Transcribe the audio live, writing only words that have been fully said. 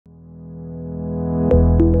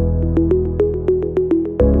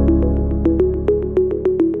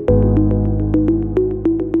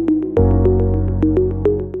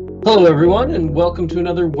Hello everyone, and welcome to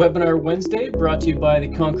another Webinar Wednesday brought to you by the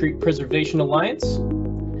Concrete Preservation Alliance.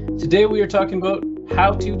 Today we are talking about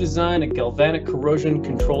how to design a galvanic corrosion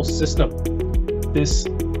control system. This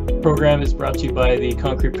program is brought to you by the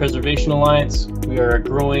Concrete Preservation Alliance. We are a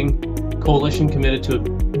growing coalition committed to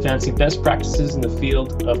advancing best practices in the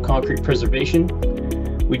field of concrete preservation.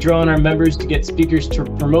 We draw on our members to get speakers to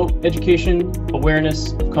promote education,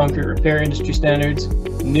 awareness of concrete repair industry standards,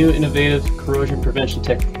 new innovative corrosion prevention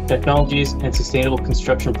technologies, and sustainable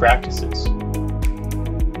construction practices.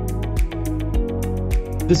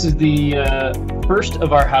 This is the first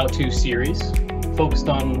of our how-to series, focused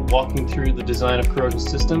on walking through the design of corrosion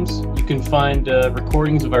systems. You can find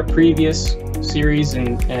recordings of our previous series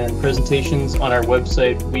and presentations on our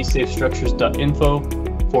website,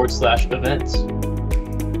 wesafestructures.info/events.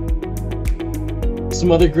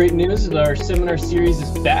 Some other great news is our seminar series is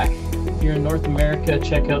back. If you're in North America,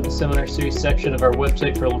 check out the seminar series section of our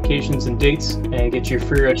website for locations and dates and get your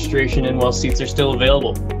free registration in while seats are still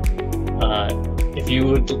available. If you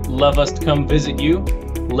would love us to come visit you,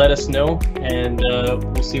 let us know, and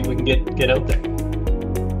we'll see if we can get out there.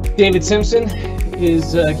 David Simpson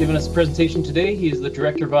is giving us a presentation today. He is the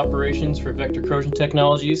Director of Operations for Vector Corrosion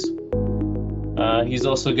Technologies. He's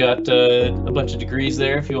also got a bunch of degrees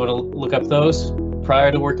there if you want to look up those.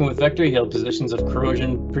 Prior to working with Vector, he held positions of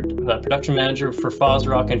corrosion production manager for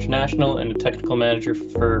Fosroc International and a technical manager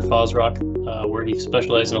for Fosroc, where he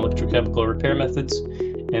specialized in electrochemical repair methods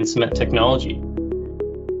and cement technology.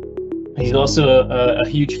 He's also a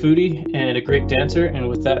huge foodie and a great dancer, and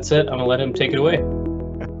with that said, I'm going to let him take it away.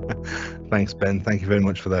 Thanks, Ben. Thank you very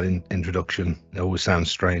much for that introduction. It always sounds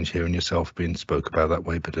strange hearing yourself being spoke about that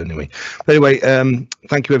way, but anyway.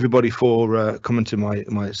 Thank you everybody for coming to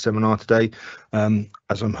my seminar today.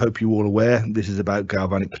 As I hope you're all aware, this is about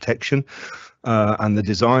galvanic protection and the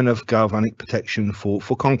design of galvanic protection for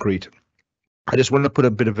concrete. I just want to put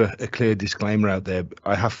a bit of a clear disclaimer out there.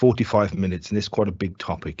 I have 45 minutes and it's quite a big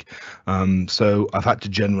topic. So I've had to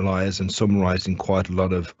generalize and summarize in quite a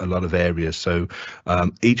lot of areas. So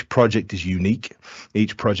each project is unique.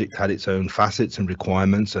 Each project had its own facets and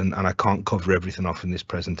requirements, and I can't cover everything off in this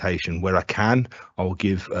presentation. Where I can, I will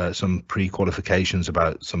give some pre-qualifications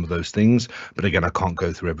about some of those things, but again, I can't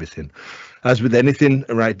go through everything. As with anything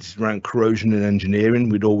around corrosion and engineering,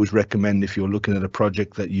 we'd always recommend, if you're looking at a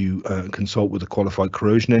project, that you consult with a qualified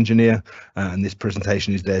corrosion engineer, and this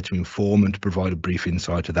presentation is there to inform and to provide a brief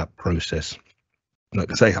insight of that process. Like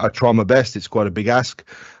I say, I try my best. It's quite a big ask,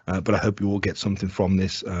 but I hope you all get something from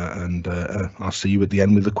this, and I'll see you at the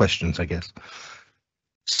end with the questions, I guess.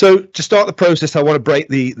 So to start the process, I want to break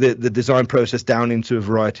the design process down into a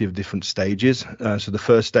variety of different stages. So the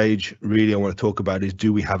first stage really I want to talk about is,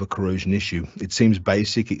 do we have a corrosion issue? It seems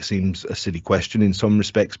basic, it seems a silly question in some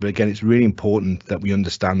respects, but again, it's really important that we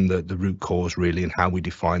understand the root cause really and how we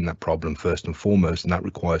define that problem first and foremost, and that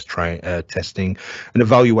requires testing and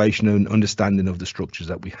evaluation and understanding of the structures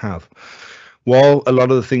that we have. While a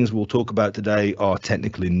lot of the things we'll talk about today are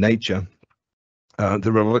technical in nature,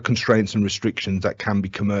 there are a lot of constraints and restrictions that can be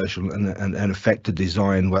commercial and affect the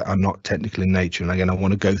design that are not technical in nature. And again, I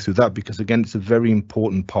want to go through that because, again, it's a very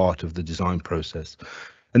important part of the design process.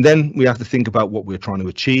 And then we have to think about what we're trying to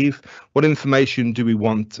achieve. What information do we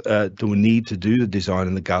want, do we need to do the design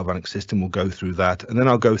in the galvanic system? We'll go through that. And then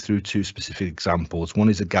I'll go through two specific examples. One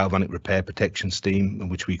is a galvanic repair protection scheme,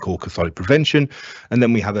 which we call cathodic prevention. And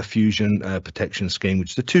then we have a fusion protection scheme,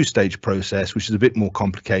 which is a two-stage process, which is a bit more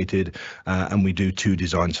complicated. And we do two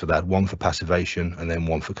designs for that, one for passivation and then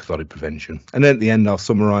one for cathodic prevention. And then at the end, I'll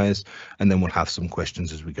summarize, and then we'll have some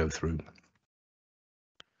questions as we go through.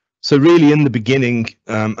 So really in the beginning,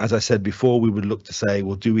 as I said before, we would look to say,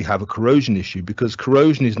 well, do we have a corrosion issue? Because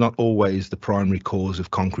corrosion is not always the primary cause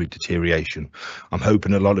of concrete deterioration. I'm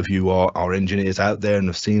hoping a lot of you are engineers out there and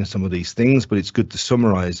have seen some of these things, but it's good to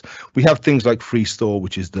summarize. We have things like freeze thaw,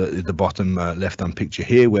 which is the bottom left-hand picture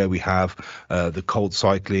here, where we have the cold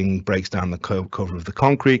cycling breaks down the cover of the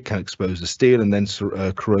concrete, can expose the steel, and then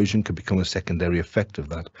corrosion can become a secondary effect of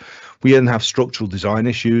that. We then have structural design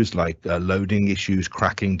issues like loading issues,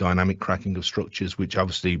 cracking, dynamic cracking of structures, which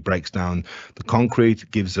obviously breaks down the concrete,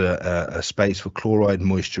 gives a space for chloride,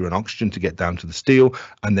 moisture and oxygen to get down to the steel,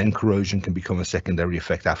 and then corrosion can become a secondary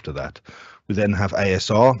effect after that. We then have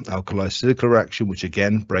ASR, alkali silica reaction, which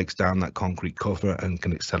again breaks down that concrete cover and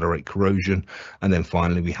can accelerate corrosion. And then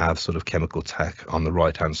finally we have sort of chemical tech on the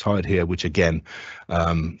right hand side here, which again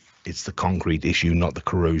it's the concrete issue, not the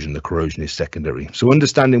corrosion. The corrosion is secondary. So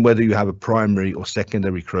understanding whether you have a primary or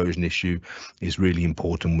secondary corrosion issue is really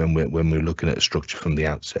important when we're looking at a structure from the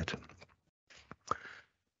outset.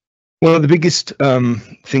 One of the biggest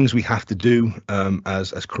things we have to do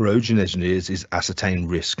as corrosion engineers is ascertain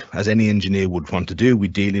risk. As any engineer would want to do, we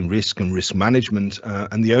deal in risk and risk management,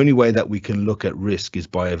 and the only way that we can look at risk is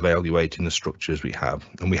by evaluating the structures we have.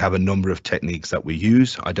 And we have a number of techniques that we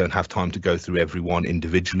use. I don't have time to go through every one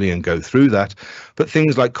individually and go through that, but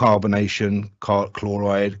things like carbonation,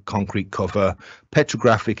 chloride, concrete cover,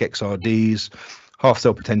 petrographic XRDs, half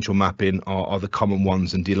cell potential mapping are the common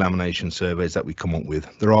ones, and delamination surveys that we come up with.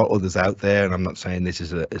 There are others out there, and I'm not saying this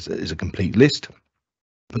is a complete list,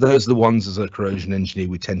 but those are the ones as a corrosion engineer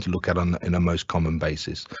we tend to look at in a most common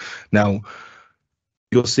basis. Now,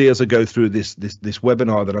 you'll see as I go through this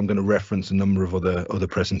webinar that I'm going to reference a number of other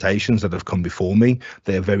presentations that have come before me.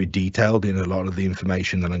 They are very detailed in a lot of the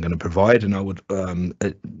information that I'm going to provide, and I would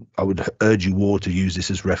urge you all to use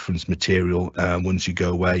this as reference material. Once you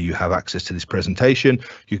go away, you have access to this presentation.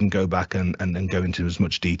 You can go back and go into as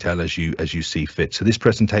much detail as you see fit. So this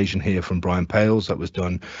presentation here from Brian Pales that was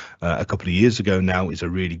done a couple of years ago now is a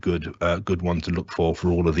really good one to look for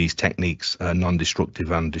all of these techniques,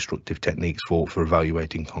 non-destructive and destructive techniques for evaluating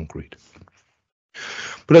concrete.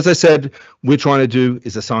 But as I said, we're trying to do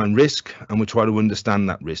is assign risk, and we try to understand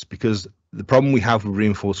that risk, because the problem we have with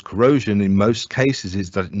reinforced corrosion in most cases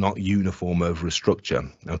is that it's not uniform over a structure.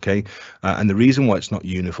 Okay, and the reason why it's not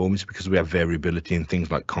uniform is because we have variability in things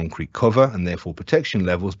like concrete cover and therefore protection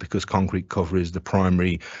levels, because concrete cover is the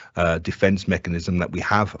primary defense mechanism that we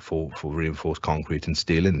have for reinforced concrete and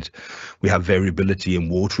steel in it. We have variability in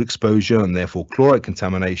water exposure and therefore chloride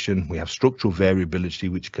contamination. We have structural variability,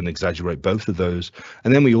 which can exaggerate both of those,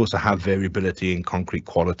 and then we also have variability in concrete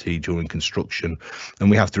quality during construction. And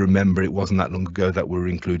we have to remember it wasn't that long ago that we were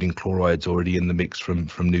including chlorides already in the mix from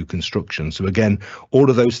new construction. So again,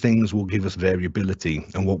 all of those things will give us variability,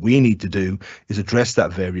 and what we need to do is address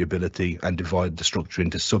that variability and divide the structure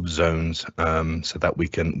into subzones so that we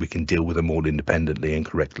can deal with them all independently and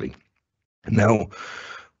correctly. Now,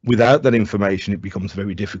 without that information, it becomes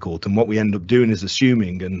very difficult, and what we end up doing is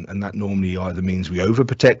assuming, and that normally either means we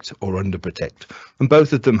overprotect or underprotect, and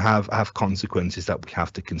both of them have consequences that we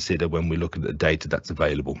have to consider when we look at the data that's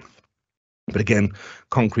available. But again,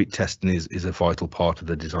 concrete testing is a vital part of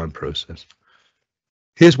the design process.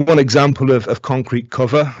 Here's one example of concrete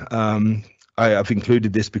cover. I've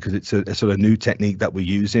included this because it's a sort of new technique that we're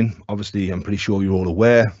using. Obviously, I'm pretty sure you're all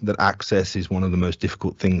aware that access is one of the most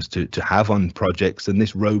difficult things to have on projects. And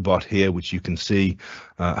this robot here, which you can see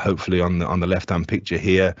hopefully on the left-hand picture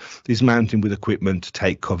here, is mounted with equipment to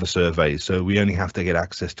take cover surveys. So we only have to get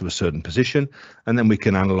access to a certain position, and then we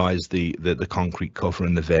can analyze the concrete cover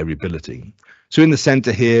and the variability. So in the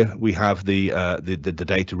center here, we have the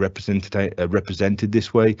data represented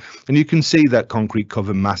this way, and you can see that concrete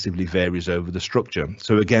cover massively varies over the structure.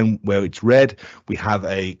 So again, where it's red, we have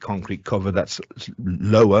a concrete cover that's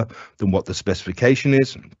lower than what the specification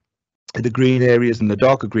is. In the green areas and the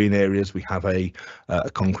darker green areas, we have a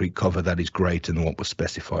concrete cover that is greater than what was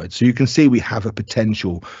specified. So you can see we have a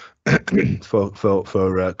potential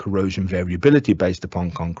for corrosion variability based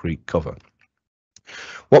upon concrete cover.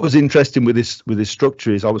 What was interesting with this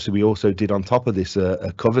structure is obviously we also did on top of this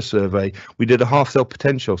a cover survey. We did a half cell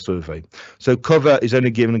potential survey. So cover is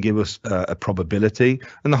only given to give us a probability,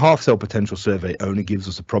 and the half cell potential survey only gives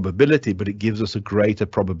us a probability, but it gives us a greater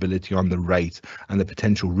probability on the rate and the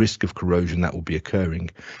potential risk of corrosion that will be occurring.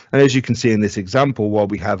 And as you can see in this example, while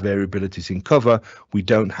we have variabilities in cover, we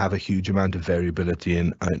don't have a huge amount of variability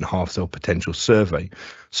in half cell potential survey.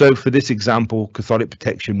 So for this example, cathodic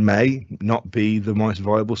protection may not be the most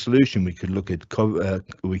viable solution. We could look at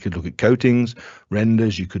coatings,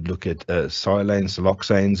 renders. You could look at silanes,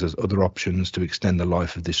 siloxanes as other options to extend the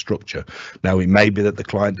life of this structure. Now, it may be that the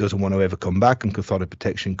client doesn't want to ever come back, and cathodic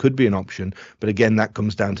protection could be an option. But again, that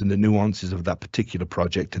comes down to the nuances of that particular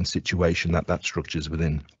project and situation that structure is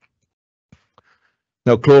within.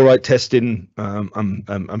 Now, chloride testing, I'm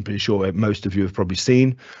pretty sure most of you have probably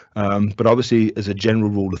seen, but obviously as a general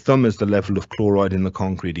rule of thumb, as the level of chloride in the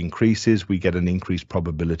concrete increases, we get an increased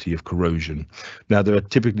probability of corrosion. Now, there are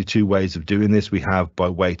typically two ways of doing this. We have by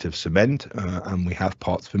weight of cement and we have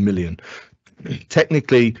parts per million.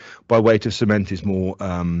 Technically, by weight of cement is more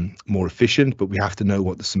efficient, but we have to know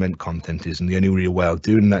what the cement content is, and the only real way of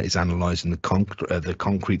doing that is analysing the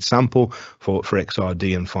concrete sample for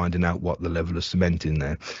XRD and finding out what the level of cement in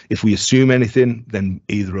there. If we assume anything, then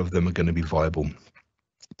either of them are going to be viable.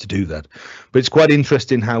 to do that. But it's quite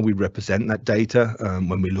interesting how we represent that data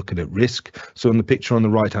when we're looking at risk. So in the picture on the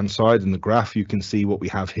right hand side in the graph, you can see what we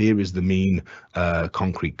have here is the mean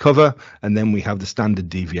concrete cover, and then we have the standard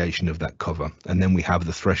deviation of that cover, and then we have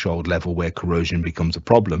the threshold level where corrosion becomes a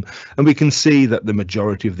problem. And we can see that the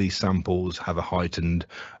majority of these samples have a heightened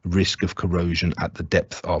risk of corrosion at the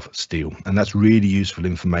depth of steel, and that's really useful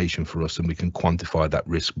information for us, and we can quantify that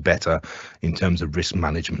risk better in terms of risk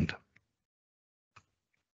management.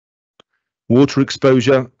 Water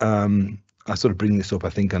exposure, I sort of bring this up, I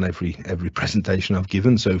think, on every presentation I've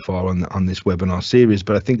given so far on this webinar series,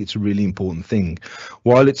 but I think it's a really important thing.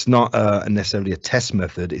 While it's not necessarily a test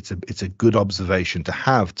method, it's a good observation to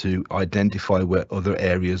have to identify where other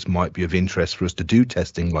areas might be of interest for us to do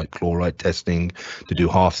testing, like chloride testing, to do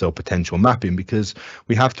half cell potential mapping, because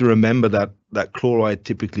we have to remember that chloride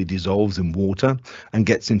typically dissolves in water and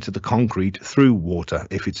gets into the concrete through water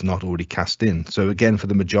if it's not already cast in. So again, for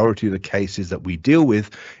the majority of the cases that we deal with,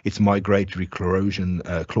 it's migratory corrosion,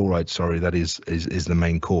 chloride, sorry, that is the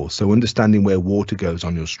main cause. So understanding where water goes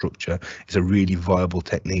on your structure is a really viable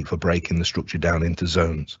technique for breaking the structure down into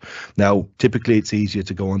zones. Now, typically it's easier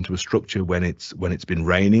to go onto a structure when it's been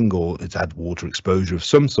raining or it's had water exposure of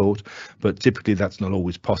some sort, but typically that's not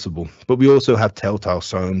always possible. But we also have telltale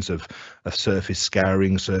signs of surface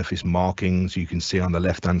scouring, surface markings. You can see on the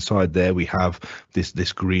left hand side there we have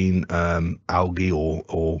this green algae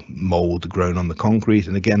or mold grown on the concrete,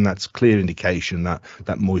 and again that's clear indication that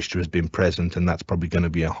moisture has been present, and that's probably going to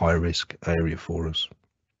be a high risk area for us.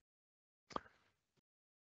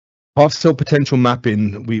 Half cell potential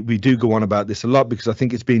mapping, we do go on about this a lot because I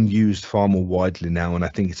think it's being used far more widely now, and I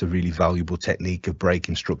think it's a really valuable technique of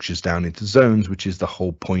breaking structures down into zones, which is the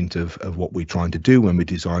whole point of what we're trying to do when we're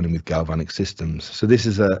designing with galvanic systems. So this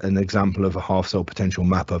is an example of a half cell potential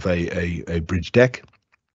map of a bridge deck.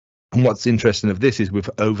 And what's interesting of this is we've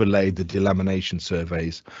overlaid the delamination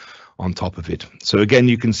surveys on top of it. So again,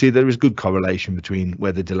 you can see there is good correlation between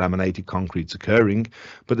where the delaminated concrete's occurring,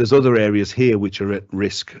 but there's other areas here which are at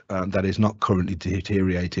risk that is not currently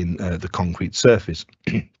deteriorating the concrete surface.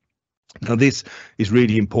 Now this is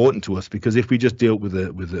really important to us because if we just deal with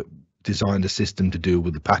designed a system to deal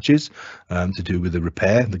with the patches, to do with the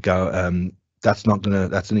repair, that's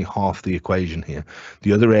only half the equation here.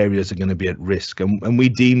 The other areas are going to be at risk, and we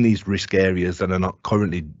deem these risk areas that are not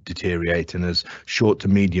currently deteriorating as short to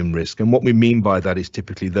medium risk. And what we mean by that is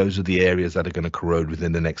typically those are the areas that are going to corrode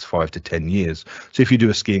within the next 5 to 10 years. So if you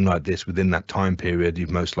do a scheme like this within that time period, you're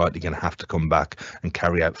most likely going to have to come back and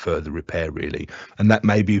carry out further repair, really. And that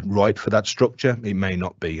may be right for that structure, it may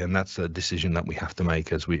not be, and that's a decision that we have to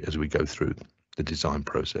make as we go through the design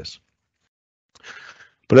process.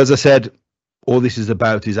 But as I said, all this is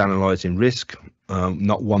about is analysing risk.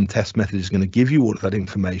 Not one test method is going to give you all of that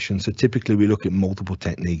information. So typically we look at multiple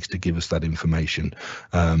techniques to give us that information.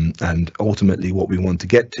 And ultimately what we want to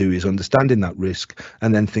get to is understanding that risk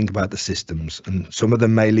and then think about the systems. And some of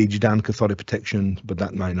them may lead you down cathodic protection, but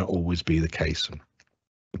that may not always be the case.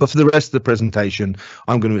 But for the rest of the presentation,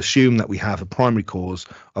 I'm going to assume that we have a primary cause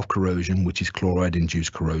of corrosion, which is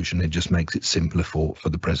chloride-induced corrosion. It just makes it simpler for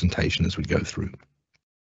the presentation as we go through.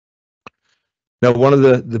 Now, one of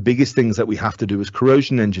the biggest things that we have to do as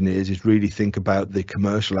corrosion engineers is really think about the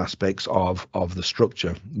commercial aspects of the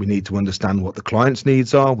structure. We need to understand what the client's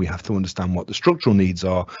needs are, we have to understand what the structural needs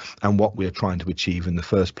are, and what we're trying to achieve in the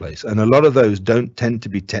first place. And a lot of those don't tend to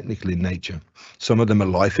be technical in nature. Some of them are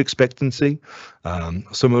life expectancy,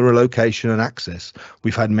 some are location and access.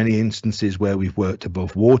 We've had many instances where we've worked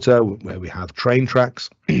above water, where we have train tracks,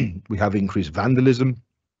 we have increased vandalism.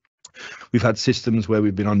 We've had systems where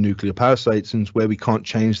we've been on nuclear power stations where we can't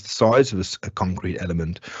change the size of a concrete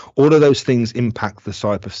element. All of those things impact the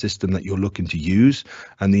type of system that you're looking to use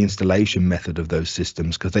and the installation method of those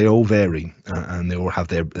systems, because they all vary and they all have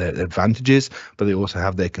their advantages, but they also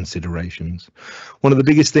have their considerations. One of the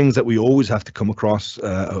biggest things that we always have to come across,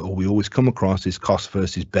 or we always come across, is cost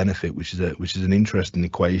versus benefit, which is an interesting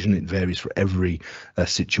equation. It varies for every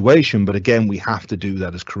situation, but again, we have to do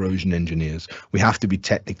that as corrosion engineers. We have to be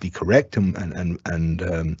technically correct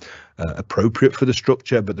and appropriate for the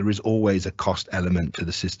structure, but there is always a cost element to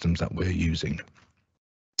the systems that we're using.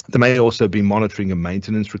 There may also be monitoring and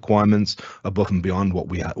maintenance requirements above and beyond what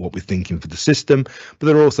we're thinking for the system, but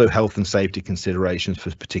there are also health and safety considerations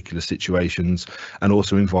for particular situations, and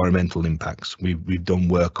also environmental impacts. We've done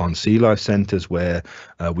work on sea life centres where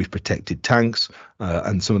we've protected tanks,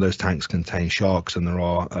 and some of those tanks contain sharks, and there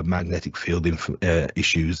are magnetic field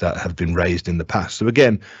issues that have been raised in the past. So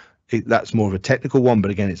again, that's more of a technical one,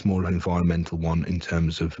 but again, it's more an environmental one in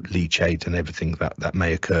terms of leachate and everything that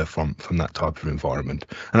may occur from that type of environment.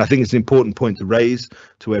 And I think it's an important point to raise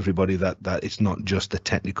to everybody that it's not just the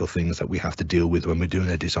technical things that we have to deal with when we're doing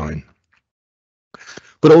a design.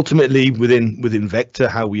 But ultimately, within Vector,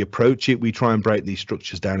 how we approach it, we try and break these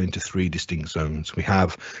structures down into 3 distinct zones. We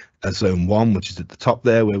have a zone 1, which is at the top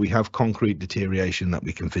there, where we have concrete deterioration that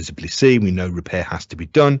we can visibly see. We know repair has to be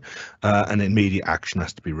done, and immediate action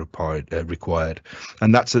has to be required.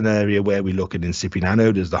 And that's an area where we look at incipient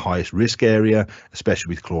anode as the highest risk area,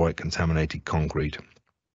 especially with chloride contaminated concrete.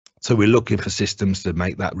 So we're looking for systems to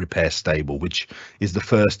make that repair stable, which is the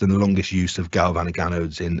first and longest use of galvanic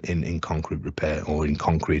anodes in concrete repair, or in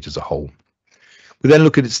concrete as a whole. We then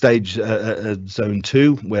look at stage zone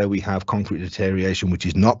 2, where we have concrete deterioration, which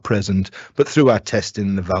is not present, but through our testing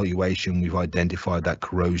and evaluation, we've identified that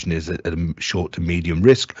corrosion is at a short to medium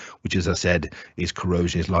risk, which, as I said,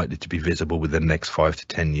 corrosion is likely to be visible within the next 5 to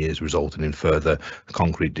 10 years, resulting in further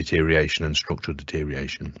concrete deterioration and structural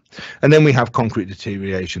deterioration. And then we have concrete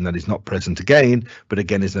deterioration that is not present again, but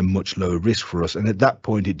again is a much lower risk for us. And at that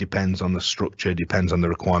point, it depends on the structure, depends on the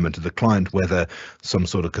requirement of the client, whether some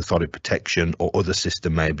sort of cathodic protection or other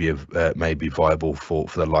system may be viable for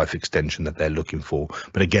the life extension that they're looking for.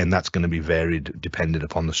 But again, that's going to be varied dependent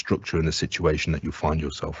upon the structure and the situation that you find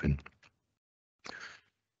yourself in.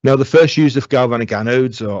 Now, the first use of galvanic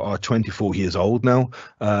anodes are 24 years old now,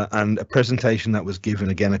 and a presentation that was given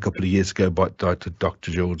again a couple of years ago by Dr.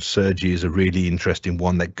 George Sergi is a really interesting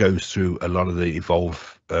one that goes through a lot of the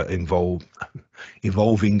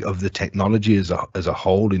evolving of the technology as a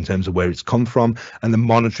whole in terms of where it's come from and the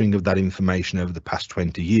monitoring of that information over the past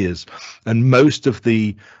 20 years. And most of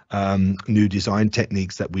the new design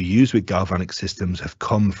techniques that we use with galvanic systems have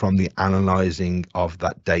come from the analyzing of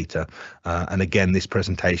that data. And again, this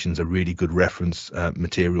presentation is a really good reference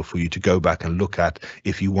material for you to go back and look at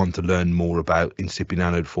if you want to learn more about incipient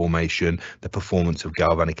anode formation, the performance of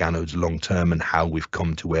galvanic anodes long term, and how we've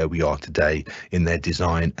come to where we are today in their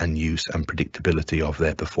design and use and predictability of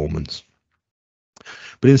their performance.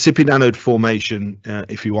 But incipient anode formation,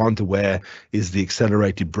 if you aren't aware, is the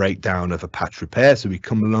accelerated breakdown of a patch repair. So we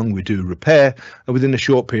come along, we do a repair, and within a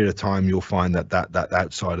short period of time, you'll find that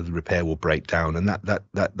outside of the repair will break down, and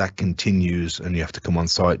that continues, and you have to come on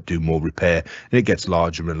site, do more repair, and it gets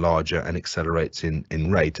larger and larger and accelerates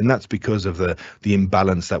in rate. And that's because of the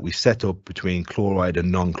imbalance that we set up between chloride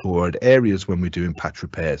and non-chloride areas when we're doing patch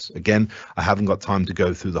repairs. Again, I haven't got time to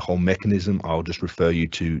go through the whole mechanism. I'll just refer you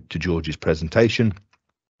to George's presentation.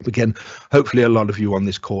 Again, hopefully a lot of you on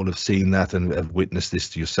this call have seen that and have witnessed this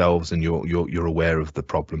to yourselves, and you're aware of the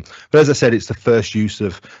problem. But as I said, it's the first use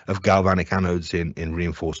of galvanic anodes in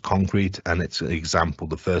reinforced concrete, and it's an example,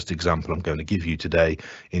 the first example I'm going to give you today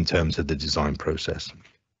in terms of the design process.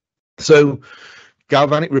 So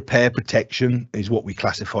galvanic repair protection is what we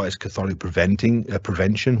classify as cathodic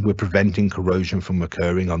prevention. We're preventing corrosion from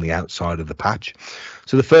occurring on the outside of the patch.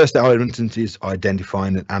 So the first element is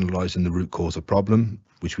identifying and analysing the root cause of problem,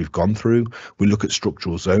 which we've gone through. We look at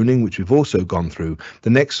structural zoning, which we've also gone through.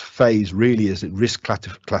 The next phase really is at risk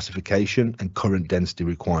classification and current density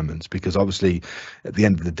requirements, because obviously at the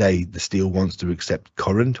end of the day, the steel wants to accept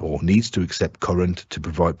current, or needs to accept current, to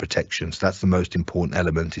provide protection. So that's the most important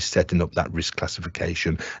element, is setting up that risk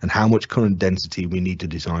classification and how much current density we need to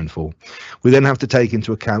design for. We then have to take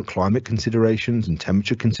into account climate considerations and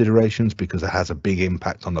temperature considerations, because it has a big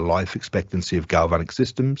impact on the life expectancy of galvanic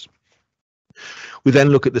systems. We then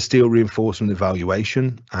look at the steel reinforcement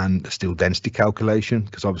evaluation and the steel density calculation,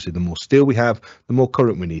 because obviously the more steel we have, the more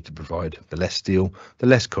current we need to provide. The less steel, the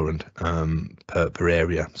less current per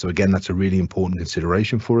area. So again, that's a really important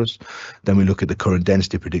consideration for us. Then we look at the current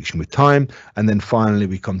density prediction with time, and then finally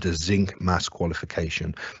we come to zinc mass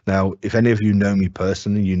qualification. Now, if any of you know me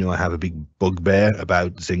personally, you know I have a big bugbear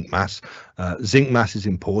about zinc mass. Zinc mass is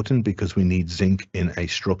important because we need zinc in a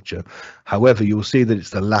structure. However, you'll see that it's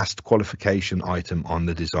the last qualification item on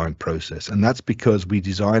the design process, and that's because we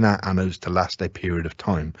design our anodes to last a period of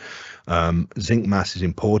time. Zinc mass is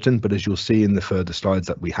important, but as you'll see in the further slides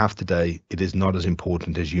that we have today, it is not as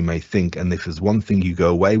important as you may think. And if there's one thing you go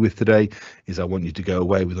away with today, is I want you to go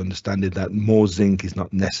away with understanding that more zinc is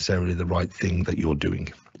not necessarily the right thing that you're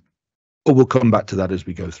doing. But we'll come back to that as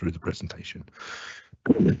we go through the presentation.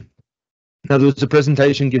 Now, there was a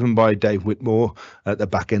presentation given by Dave Whitmore at the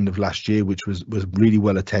back end of last year, which was really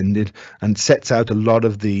well attended and sets out a lot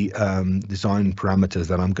of the design parameters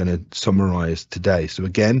that I'm going to summarize today. So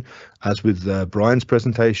again, as with Brian's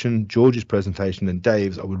presentation, George's presentation, and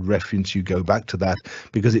Dave's, I would reference you go back to that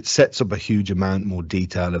because it sets up a huge amount more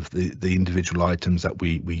detail of the individual items that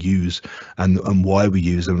we use and why we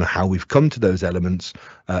use them and how we've come to those elements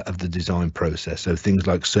of the design process. So things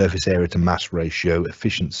like surface area to mass ratio,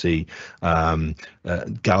 efficiency,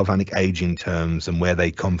 galvanic aging terms and where they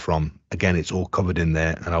come from. Again, it's all covered in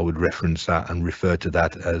there, and I would reference that and refer to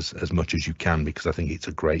that as much as you can because I think it's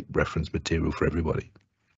a great reference material for everybody.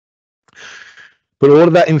 But all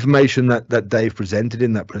of that information that Dave presented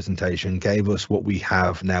in that presentation gave us what we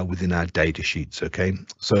have now within our data sheets. Okay,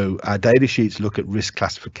 so our data sheets look at risk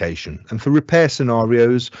classification, and for repair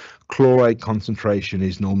scenarios, chloride concentration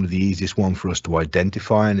is normally the easiest one for us to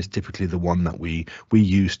identify, and it's typically the one that we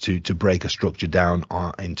use to break a structure down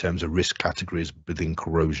in terms of risk categories within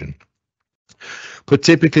corrosion. But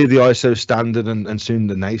typically the ISO standard and soon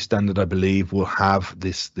the NACE standard, I believe, will have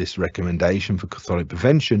this recommendation for cathodic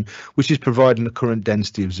prevention, which is providing a current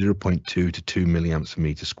density of 0.2 to 2 milliamps per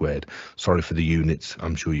meter squared. Sorry for the units.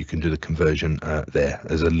 I'm sure you can do the conversion there.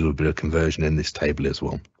 There's a little bit of conversion in this table as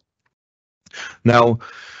well. Now,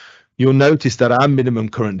 you'll notice that our minimum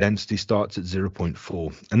current density starts at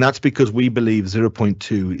 0.4, and that's because we believe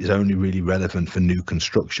 0.2 is only really relevant for new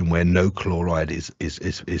construction where no chloride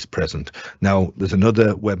is present. Now, there's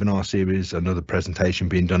another webinar series, another presentation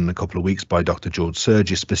being done in a couple of weeks by Dr. George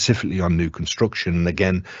Surgis specifically on new construction, and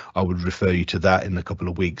again, I would refer you to that in a couple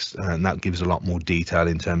of weeks, and that gives a lot more detail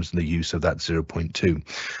in terms of the use of that 0.2.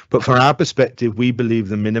 But from our perspective, we believe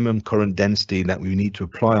the minimum current density that we need to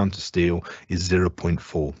apply onto steel is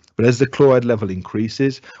 0.4. But as the chloride level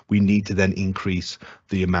increases, we need to then increase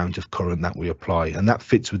the amount of current that we apply, and that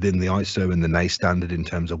fits within the ISO and the NACE standard in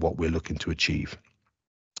terms of what we're looking to achieve.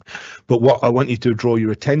 But what I want you to draw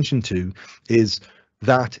your attention to is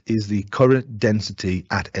that is the current density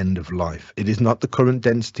at end of life. It is not the current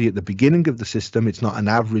density at the beginning of the system. It's not an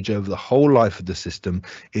average over the whole life of the system.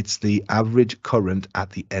 It's the average current at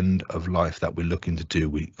the end of life that we're looking to do.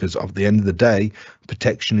 Because at the end of the day,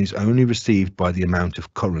 protection is only received by the amount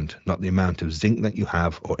of current, not the amount of zinc that you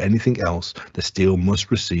have or anything else. The steel must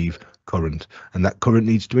receive current, and that current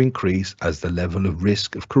needs to increase as the level of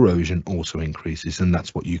risk of corrosion also increases, and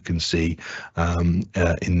that's what you can see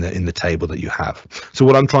in the table that you have. So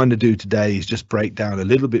what I'm trying to do today is just break down a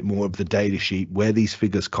little bit more of the data sheet, where these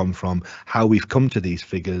figures come from, how we've come to these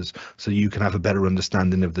figures, so you can have a better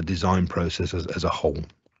understanding of the design process as a whole.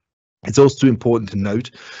 It's also important to note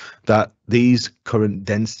that these current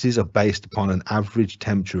densities are based upon an average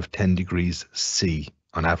temperature of 10 degrees C.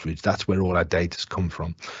 On average, that's where all our data come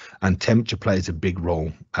from, and temperature plays a big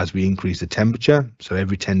role. As we increase the temperature, so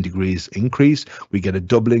every 10 degrees increase, we get a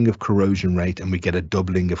doubling of corrosion rate and we get a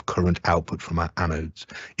doubling of current output from our anodes.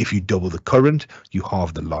 If you double the current, you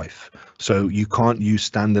halve the life. So you can't use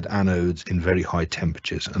standard anodes in very high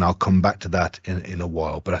temperatures, and I'll come back to that in a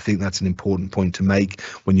while. But I think that's an important point to make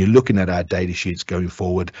when you're looking at our data sheets going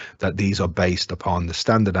forward, that these are based upon, the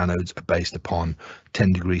standard anodes are based upon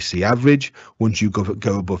 10 degrees C average. Once you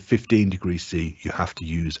go above 15 degrees C, you have to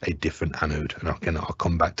use a different anode, and again, I'll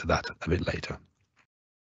come back to that a bit later.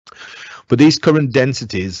 But these current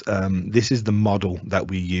densities, this is the model that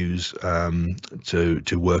we use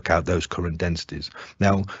to work out those current densities.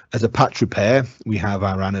 Now, as a patch repair, we have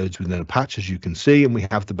our anodes within a patch, as you can see, and we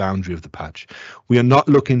have the boundary of the patch. We are not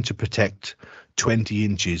looking to protect 20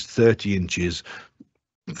 inches, 30 inches,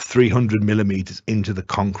 300 millimeters into the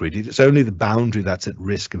concrete. It's only the boundary that's at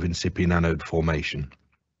risk of incipient anode formation.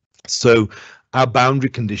 So our boundary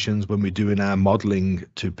conditions when we're doing our modeling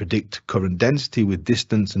to predict current density with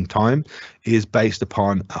distance and time is based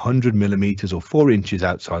upon 100 millimeters or 4 inches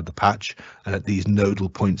outside the patch, and at these nodal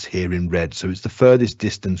points here in red. So it's the furthest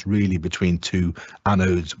distance really between two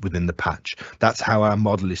anodes within the patch. That's how our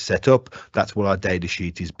model is set up. That's what our data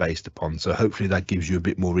sheet is based upon. So hopefully that gives you a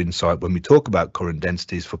bit more insight when we talk about current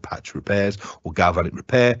densities for patch repairs or galvanic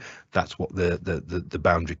repair. That's what the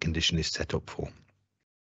boundary condition is set up for.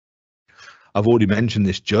 I've already mentioned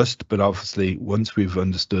this but obviously once we've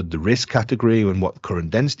understood the risk category and what current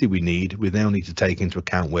density we need, we now need to take into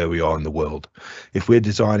account where we are in the world. If we're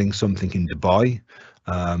designing something in Dubai,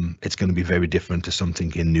 it's going to be very different to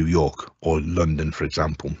something in New York or London, for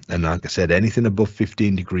example. And like I said, anything above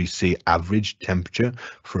 15 degrees C average temperature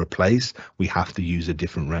for a place, we have to use a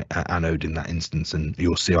different anode in that instance. And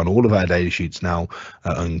you'll see on all of our data sheets now,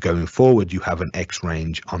 and going forward, you have an X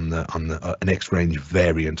range on an X range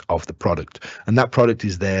variant of the product, and that product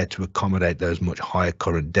is there to accommodate those much higher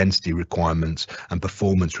current density requirements and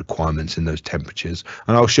performance requirements in those temperatures.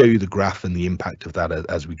 And I'll show you the graph and the impact of that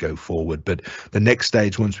as we go forward. But the next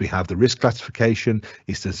stage, once we have the risk classification,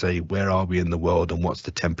 is to say where are we in the world and what's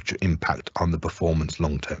the temperature impact on the performance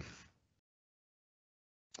long term.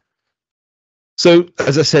 So,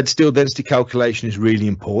 as I said, steel density calculation is really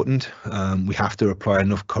important. We have to apply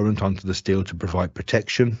enough current onto the steel to provide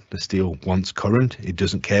protection. The steel wants current. It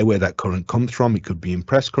doesn't care where that current comes from. It could be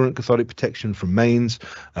impressed current cathodic protection from mains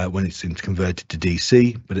when it's converted to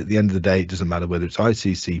DC. But at the end of the day, it doesn't matter whether it's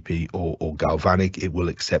ICCP or galvanic, it will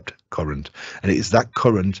accept current. And it is that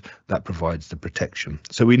current that provides the protection.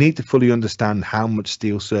 So we need to fully understand how much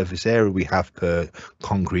steel surface area we have per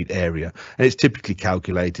concrete area. And it's typically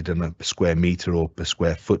calculated on a per square meter or per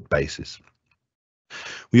square foot basis.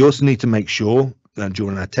 We also need to make sure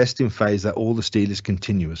during our testing phase that all the steel is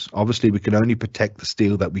continuous. Obviously, we can only protect the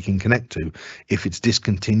steel that we can connect to. If it's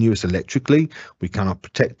discontinuous electrically, we cannot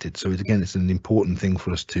protect it. So again, it's an important thing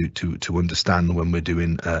for us to understand when we're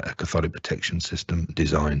doing a cathodic protection system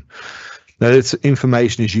design. Now, this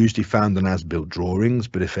information is usually found on as-built drawings,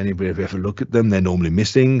 but if anybody have ever looked at them, they're normally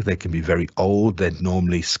missing. They can be very old. They're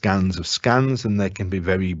normally scans of scans, and they can be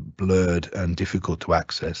very blurred and difficult to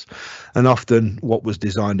access. And often, what was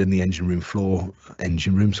designed in the engineering floor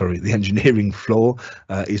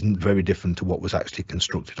isn't very different to what was actually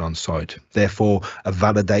constructed on site. Therefore, a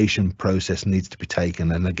validation process needs to be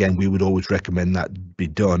taken. And again, we would always recommend that be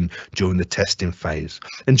done during the testing phase.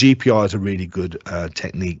 And GPR is a really good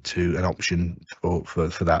technique to an option for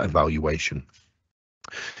that evaluation.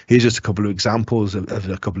 Here's just a couple of examples of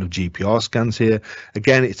a couple of GPR scans here.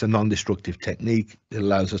 Again, it's a non-destructive technique. It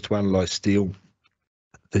allows us to analyze steel.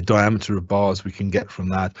 The diameter of bars we can get from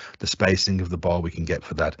that, the spacing of the bar we can get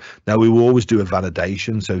for that. Now, we will always do a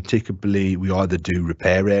validation. So typically we either do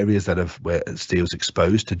repair areas that have where steel's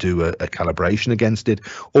exposed to do a calibration against it,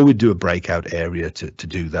 or we do a breakout area to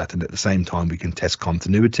do that. And at the same time, we can test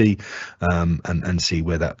continuity and see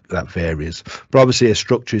where that varies. But obviously a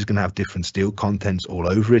structure is going to have different steel contents all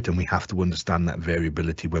over it, and we have to understand that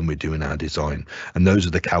variability when we're doing our design. And those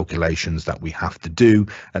are the calculations that we have to do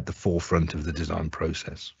at the forefront of the design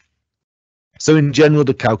process. So in general,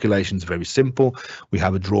 the calculation is very simple. We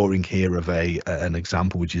have a drawing here of an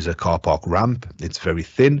example, which is a car park ramp. It's very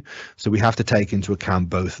thin, so we have to take into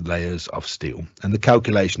account both layers of steel. And the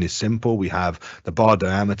calculation is simple. We have the bar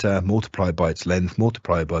diameter multiplied by its length,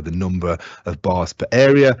 multiplied by the number of bars per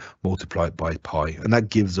area, multiplied by pi. And that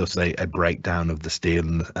gives us a breakdown of the steel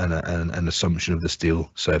and an assumption of the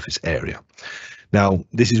steel surface area. Now,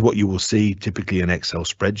 this is what you will see typically in Excel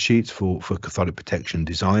spreadsheets for cathodic protection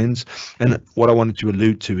designs. And what I wanted to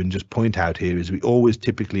allude to and just point out here is we always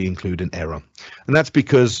typically include an error. And that's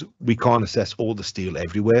because we can't assess all the steel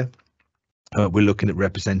everywhere. We're looking at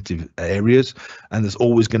representative areas, and there's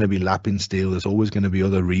always going to be lapping steel. There's always going to be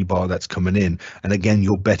other rebar that's coming in. And again,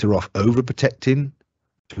 you're better off overprotecting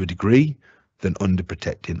to a degree than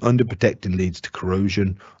underprotecting. Underprotecting leads to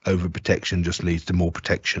corrosion. Overprotection just leads to more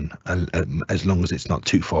protection, as long as it's not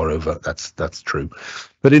too far over. That's true.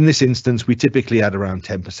 But in this instance, we typically add around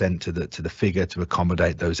 10% to the figure to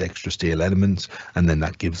accommodate those extra steel elements, and then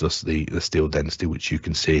that gives us the steel density, which you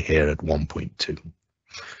can see here at 1.2.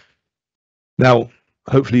 Now,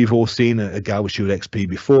 hopefully you've all seen a Galvashield XP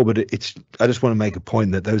before, but I just want to make a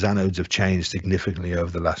point that those anodes have changed significantly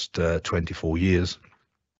over the last 24 years.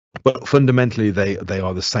 But fundamentally, they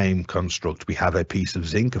are the same construct. We have a piece of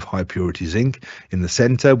zinc, of high purity zinc, in the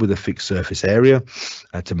center with a fixed surface area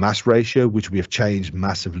to mass ratio, which we have changed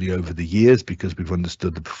massively over the years because we've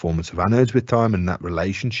understood the performance of anodes with time and that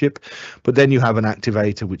relationship. But then you have an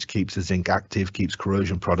activator which keeps the zinc active, keeps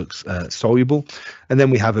corrosion products soluble. And then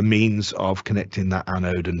we have a means of connecting that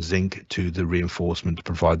anode and zinc to the reinforcement to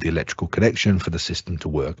provide the electrical connection for the system to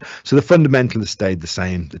work. So the fundamental has stayed the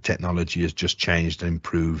same. The technology has just changed and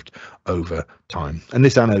improved over time. And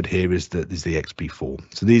this anode here is the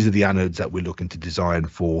XP4. So these are the anodes that we're looking to design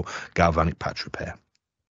for galvanic patch repair.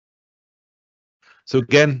 So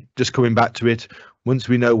again, just coming back to it, Once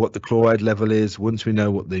we know what the chloride level is, once we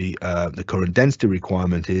know what the current density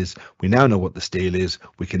requirement is, we now know what the steel is,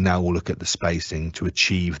 we can now look at the spacing to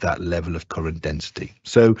achieve that level of current density.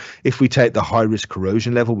 So if we take the high risk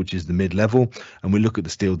corrosion level, which is the mid level, and we look at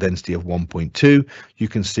the steel density of 1.2, you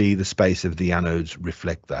can see the space of the anodes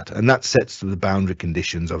reflect that. And that sets the boundary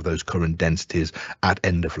conditions of those current densities at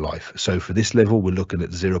end of life. So for this level, we're looking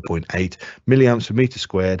at 0.8 milliamps per meter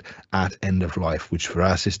squared at end of life, which for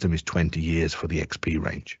our system is 20 years for the XP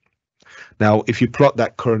range. Now, if you plot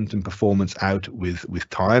that current and performance out with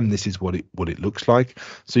time, this is what it looks like.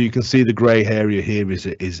 So you can see the grey area here is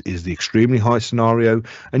the extremely high scenario,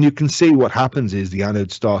 and you can see what happens is the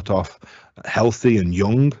anodes start off healthy and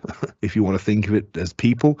young, if you want to think of it as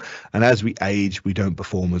people, and as we age we don't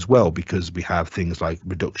perform as well because we have things like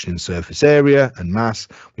reduction in surface area and mass,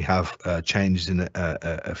 we have changes in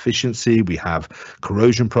efficiency, we have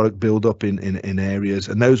corrosion product build up in areas,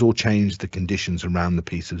 and those all change the conditions around the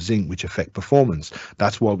piece of zinc which affect performance.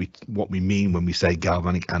 That's what we mean when we say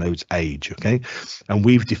galvanic anodes age. Okay, and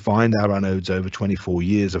we've defined our anodes over 24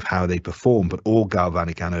 years of how they perform, but all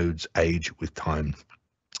galvanic anodes age with time.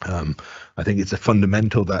 I think it's a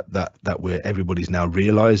fundamental that everybody's now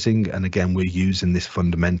realizing, and again we're using this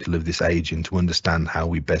fundamental of this aging to understand how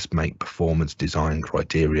we best make performance design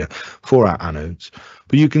criteria for our anodes.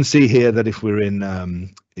 But you can see here that if we're in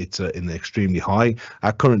in the extremely high,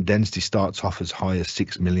 our current density starts off as high as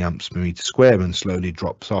 6 milliamps per meter square and slowly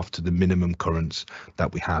drops off to the minimum currents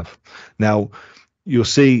that we have. Now you'll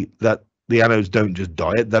see that the anodes don't just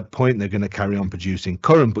die at that point, they're going to carry on producing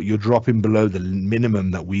current, but you're dropping below the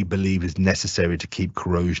minimum that we believe is necessary to keep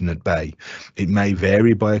corrosion at bay. It may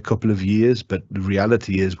vary by a couple of years, but the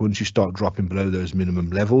reality is once you start dropping below those minimum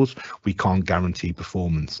levels, we can't guarantee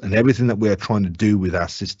performance. And everything that we're trying to do with our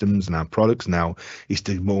systems and our products now is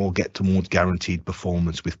to get towards guaranteed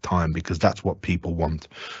performance with time, because that's what people want.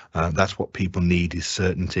 That's what people need, is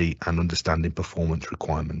certainty and understanding performance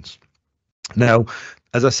requirements. Now,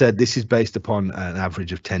 as I said, this is based upon an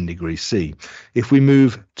average of 10 degrees C. If we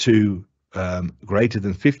move to greater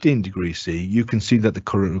than 15 degrees C, you can see that the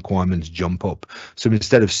current requirements jump up. So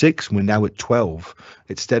instead of 6, we're now at 12.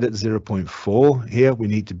 Instead at 0.4 here, we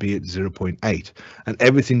need to be at 0.8, and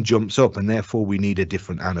everything jumps up, and therefore we need a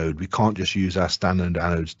different anode. We can't just use our standard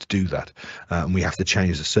anodes to do that, and we have to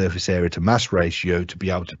change the surface area to mass ratio to be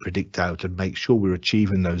able to predict out and make sure we're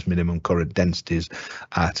achieving those minimum current densities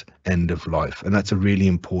at end of life. And that's a really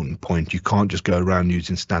important point. You can't just go around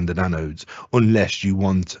using standard anodes unless you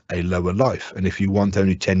want a lower life. And if you want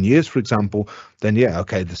only 10 years, for example, then yeah,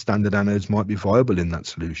 okay, the standard anodes might be viable in that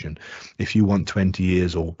solution. If you want 20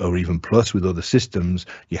 years or even plus with other systems,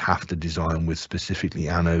 you have to design with specifically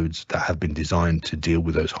anodes that have been designed to deal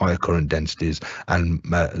with those higher current densities and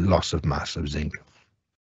loss of mass of zinc.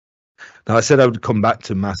 Now, I said I would come back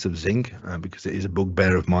to mass of zinc because it is a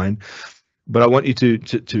bugbear of mine, but I want you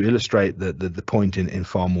to illustrate the point in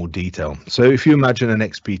far more detail. So if you imagine an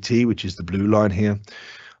XPT, which is the blue line here,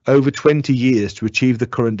 over 20 years to achieve the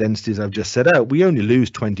current densities I've just set out, we only lose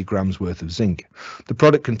 20 grams worth of zinc. The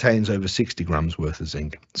product contains over 60 grams worth of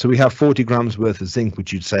zinc. So we have 40 grams worth of zinc,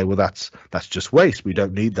 which you'd say, well, that's just waste. We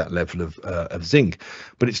don't need that level of zinc.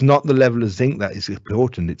 But it's not the level of zinc that is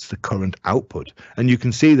important, it's the current output. And you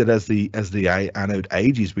can see that as the anode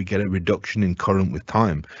ages, we get a reduction in current with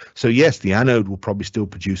time. So yes, the anode will probably still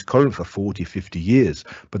produce current for 40, 50 years,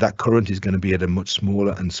 but that current is going to be at a much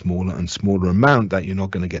smaller and smaller and smaller amount that you're not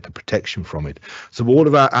going to get the protection from it. So all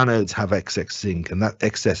of our anodes have excess zinc, and that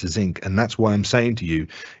excess zinc, and that's why I'm saying to you,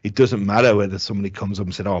 it doesn't matter whether somebody comes up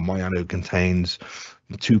and said, oh, my anode contains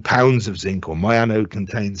 2 pounds of zinc, or my anode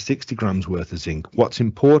contains 60 grams worth of zinc. What's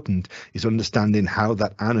important is understanding how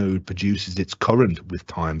that anode produces its current with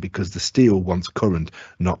time, because the steel wants current,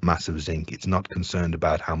 not massive zinc. It's not concerned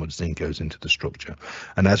about how much zinc goes into the structure.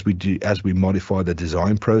 And as we modify the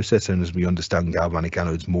design process and as we understand galvanic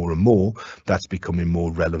anodes more and more, that's becoming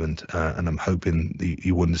more relevant. And I'm hoping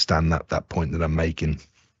you understand that point that I'm making,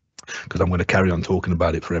 because I'm going to carry on talking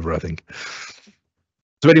about it forever, I think.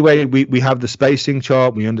 So anyway, we have the spacing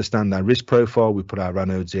chart, we understand our risk profile, we put our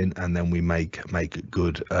anodes in, and then we make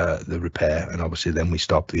good the repair, and obviously then we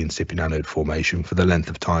stop the incipient anode formation for the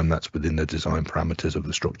length of time that's within the design parameters of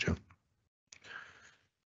the structure.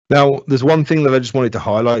 Now, there's one thing that I just wanted to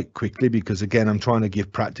highlight quickly, because again, I'm trying to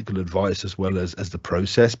give practical advice as well as the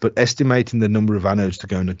process, but estimating the number of anodes to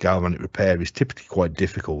go into galvanic repair is typically quite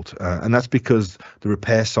difficult. And that's because the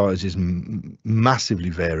repair sizes massively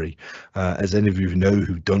vary. As any of you know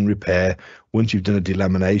who've done repair, once you've done a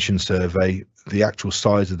delamination survey, the actual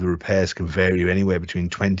size of the repairs can vary anywhere between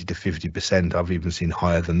 20 to 50%. I've even seen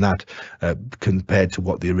higher than that compared to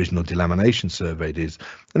what the original delamination survey is.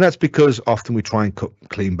 And that's because often we try and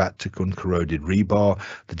clean back to uncorroded rebar.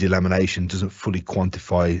 The delamination doesn't fully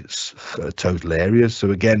quantify total areas.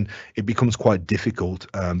 So again, it becomes quite difficult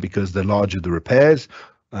because the larger the repairs,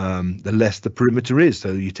 the less the perimeter is.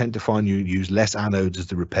 So you tend to find you use less anodes as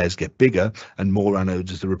the repairs get bigger and more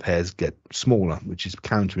anodes as the repairs get smaller, which is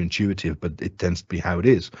counterintuitive, but it tends to be how it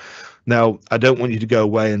is. Now, I don't want you to go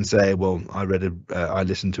away and say, well, I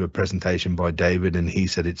listened to a presentation by David and he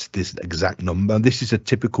said it's this exact number. This is a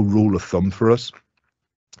typical rule of thumb for us,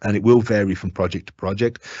 and it will vary from project to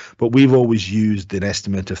project, but we've always used an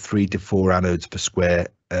estimate of 3 to 4 anodes per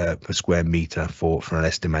square meter for an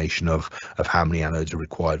estimation of how many anodes are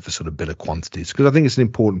required for sort of bill of quantities, because I think it's an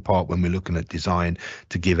important part when we're looking at design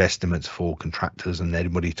to give estimates for contractors and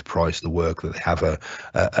anybody to price the work, that they have a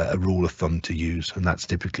rule of thumb to use, and that's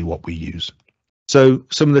typically what we use. So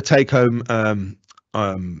some of the take home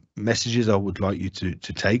messages I would like you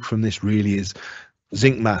to take from this really is: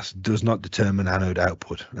 zinc mass does not determine anode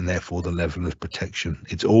output and therefore the level of protection.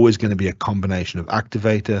 It's always going to be a combination of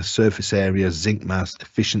activator, surface area, zinc mass,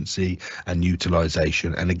 efficiency and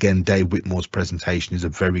utilization. And again, Dave Whitmore's presentation is a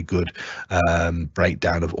very good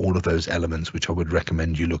breakdown of all of those elements, which I would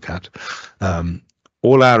recommend you look at.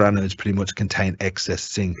 All our anodes pretty much contain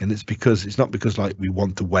excess zinc, and it's not because like we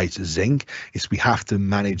want the weight of zinc, it's we have to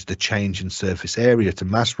manage the change in surface area to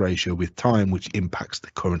mass ratio with time, which impacts the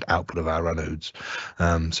current output of our anodes.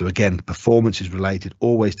 So again, performance is related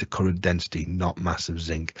always to current density, not mass of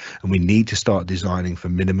zinc, and we need to start designing for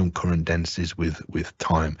minimum current densities with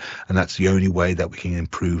time, and that's the only way that we can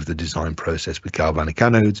improve the design process with galvanic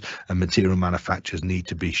anodes. And material manufacturers need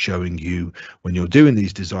to be showing you, when you're doing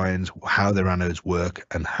these designs, how their anodes work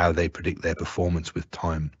and how they predict their performance with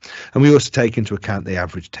time. And we also take into account the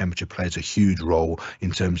average temperature plays a huge role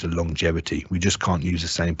in terms of longevity. We just can't use the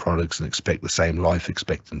same products and expect the same life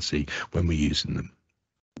expectancy when we're using them.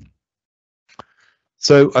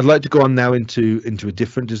 So I'd like to go on now into a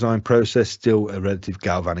different design process, still a relative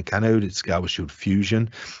galvanic anode. It's Galvanic fusion.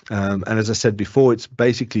 And as I said before, it's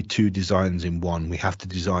basically 2 designs in one. We have to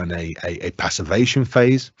design a passivation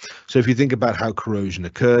phase. So if you think about how corrosion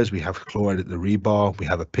occurs, we have chloride at the rebar, we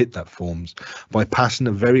have a pit that forms. By passing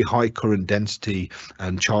a very high current density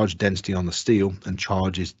and charge density on the steel, and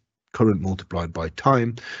charge is current multiplied by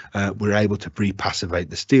time, we're able to pre-passivate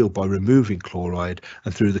the steel by removing chloride,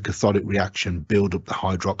 and through the cathodic reaction build up the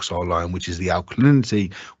hydroxyl line, which is the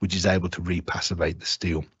alkalinity, which is able to repassivate the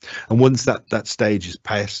steel. And once that stage is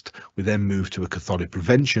passed, we then move to a cathodic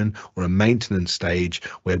prevention or a maintenance stage,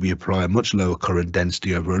 where we apply a much lower current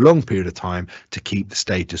density over a long period of time to keep the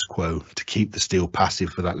status quo, to keep the steel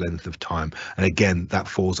passive for that length of time. And again, that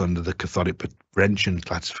falls under the cathodic prevention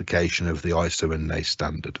classification of the ISO and NACE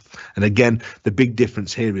standard. And again, the big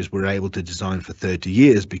difference here is we're able to design for 30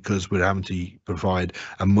 years because we're having to provide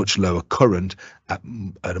a much lower current at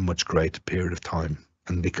a much greater period of time.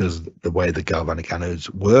 And because the way the galvanic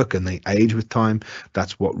anodes work and they age with time,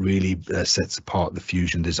 that's what really sets apart the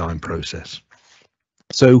fusion design process.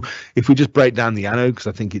 So if we just break down the anode, because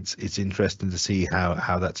I think it's interesting to see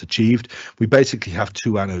how that's achieved, we basically have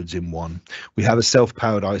 2 anodes in one. We have a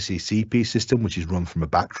self-powered ICCP system, which is run from a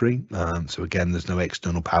battery. So again, there's no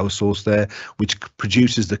external power source there, which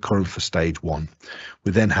produces the current for stage 1.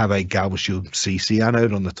 We then have a Galvashield CC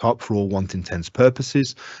anode on the top for all intents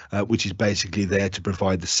purposes, which is basically there to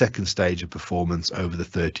provide the second stage of performance over the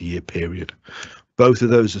 30-year period. Both of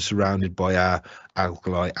those are surrounded by our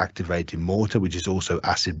alkali activating mortar, which is also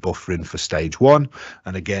acid buffering for stage 1.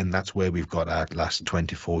 And again, that's where we've got our last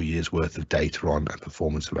 24 years worth of data on and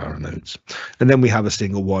performance of our anodes. And then we have a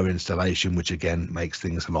single wire installation, which again makes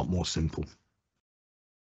things a lot more simple.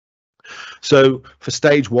 So for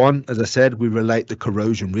stage 1, as I said, we relate the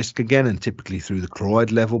corrosion risk again, and typically through the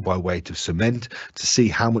chloride level by weight of cement, to see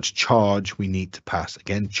how much charge we need to pass.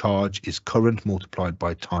 Again, charge is current multiplied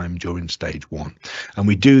by time during stage 1. And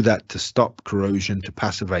we do that to stop corrosion, to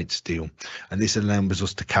passivate steel. And this allows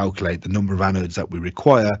us to calculate the number of anodes that we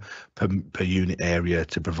require per unit area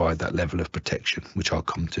to provide that level of protection, which I'll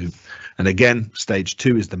come to. And again, stage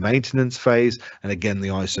 2 is the maintenance phase. And again, the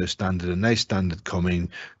ISO standard and NACE standard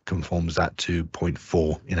conforms that to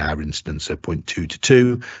 0.4 in our instance, so 0.2 to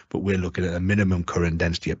 2, but we're looking at a minimum current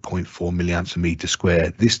density at 0.4 milliamps per meter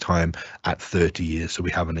square, this time at 30 years, so we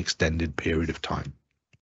have an extended period of time.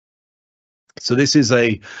 So this is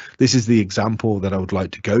the example that I would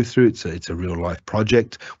like to go through. It's a real life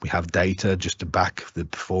project. We have data just to back the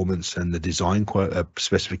performance and the design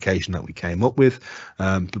specification that we came up with.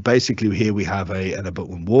 But basically here we have an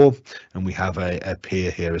abutment wall, and we have a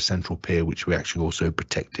pier here, a central pier, which we actually also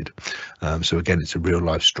protected. So again, it's a real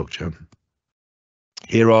life structure.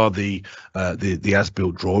 Here are the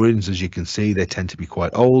as-built drawings. As you can see, they tend to be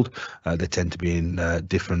quite old. They tend to be in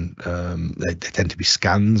different. They tend to be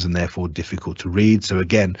scans and therefore difficult to read. So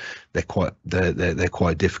again, they're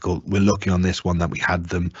quite difficult. We're lucky on this one that we had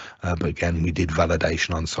them, but again, we did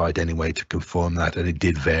validation on site anyway to confirm that, and it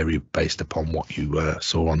did vary based upon what you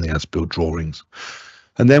saw on the as-built drawings.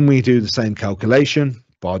 And then we do the same calculation: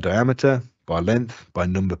 bar diameter by length, by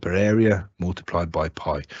number per area, multiplied by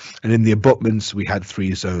pi. And in the abutments, we had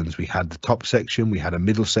 3 zones. We had the top section, we had a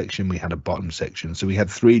middle section, we had a bottom section. So we had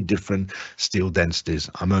 3 different steel densities.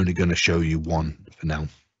 I'm only going to show you one for now.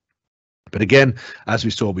 But again, as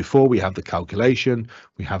we saw before, we have the calculation,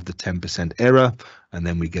 we have the 10% error, and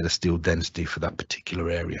then we get a steel density for that particular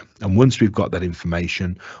area. And once we've got that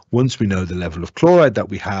information, once we know the level of chloride that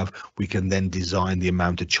we have, we can then design the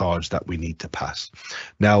amount of charge that we need to pass.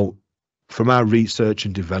 Now, from our research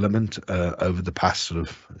and development over the past sort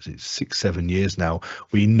of 6-7 years now,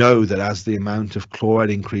 we know that as the amount of chloride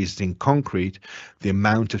increases in concrete, the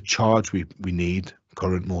amount of charge we need,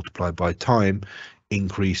 current multiplied by time,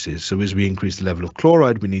 increases. So as we increase the level of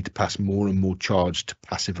chloride, we need to pass more and more charge to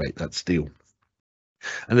passivate that steel.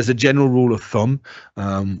 And as a general rule of thumb,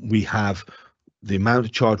 we have the amount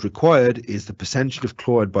of charge required is the percentage of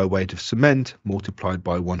chloride by weight of cement multiplied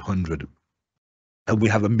by 100. And we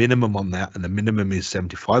have a minimum on that, and the minimum is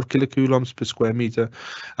 75 kilocoulombs per square meter,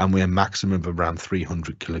 and we have a maximum of around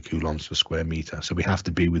 300 kilocoulombs per square meter. So we have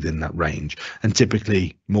to be within that range, and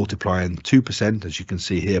typically multiplying 2%, as you can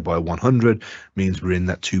see here, by 100 means we're in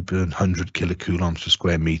that 200 kilocoulombs per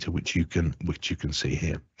square meter, which you can see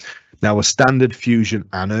here. Now, a standard fusion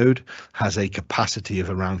anode has a capacity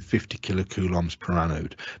of around 50 kilocoulombs per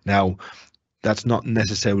anode. Now, that's not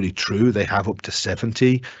necessarily true. They have up to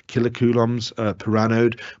 70 kilocoulombs per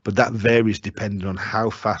anode, but that varies depending on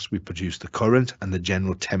how fast we produce the current and the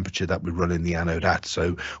general temperature that we run in the anode at.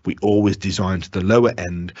 So we always design to the lower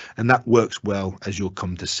end, and that works well, as you'll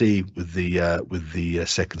come to see with the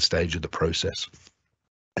second stage of the process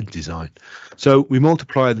and design. So we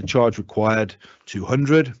multiply the charge required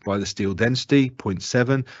 200 by the steel density 0.7,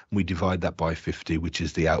 and we divide that by 50, which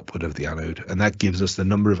is the output of the anode, and that gives us the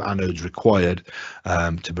number of anodes required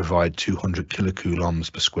to provide 200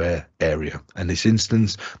 kilocoulombs per square area. In this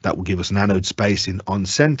instance, that will give us an anode spacing on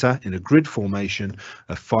center in a grid formation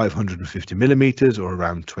of 550 millimeters, or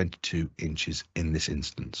around 22 inches in this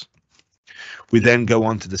instance. We then go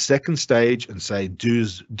on to the second stage and say,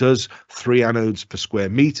 does 3 anodes per square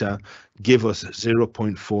meter give us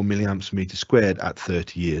 0.4 milliamps per meter squared at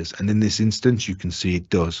 30 years? And in this instance, you can see it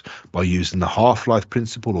does. By using the half-life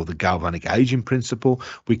principle or the galvanic aging principle,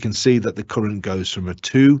 we can see that the current goes from a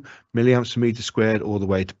 2 milliamps per meter squared all the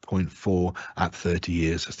way to 0.4 at 30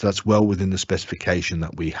 years. So that's well within the specification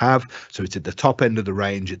that we have. So it's at the top end of the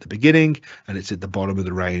range at the beginning, and it's at the bottom of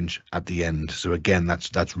the range at the end. So again,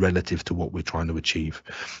 that's relative to what we're trying to achieve.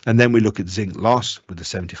 And then we look at zinc loss with the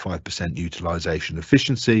 75% utilization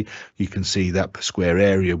efficiency. You can see that per square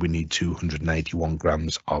area we need 281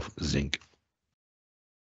 grams of zinc.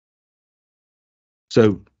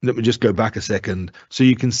 So let me just go back a second. So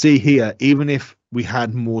you can see here, even if we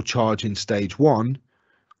had more charge in stage 1,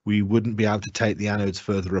 we wouldn't be able to take the anodes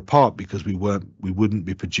further apart because we wouldn't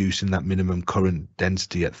be producing that minimum current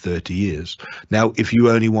density at 30 years. Now, if you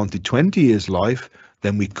only wanted 20 years life,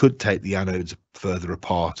 then we could take the anodes further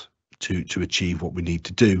apart to achieve what we need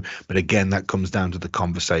to do. But again, that comes down to the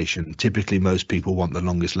conversation. Typically, most people want the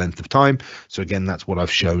longest length of time. So again, that's what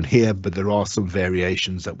I've shown here, but there are some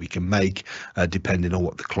variations that we can make depending on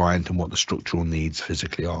what the client and what the structural needs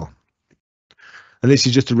physically are. And this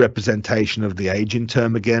is just a representation of the aging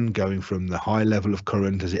term again, going from the high level of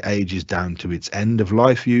current as it ages down to its end of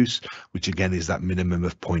life use, which again is that minimum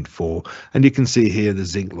of 0.4. And you can see here the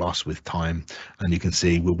zinc loss with time, and you can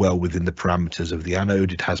see we're well within the parameters of the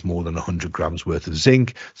anode. It has more than 100 grams worth of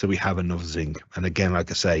zinc, so we have enough zinc. And again,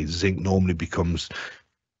 like I say, zinc normally becomes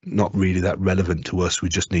not really that relevant to us. We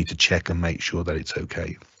just need to check and make sure that it's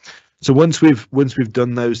okay. So once we've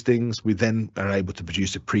done those things, we then are able to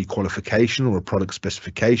produce a pre-qualification or a product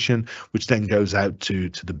specification, which then goes out to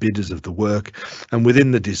the bidders of the work. And within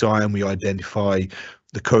the design, we identify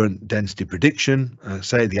the current density prediction,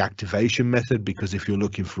 say the activation method, because if you're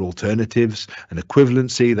looking for alternatives and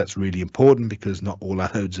equivalency, that's really important because not all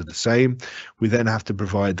anodes are the same. We then have to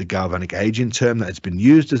provide the galvanic agent term that has been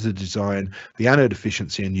used as a design, the anode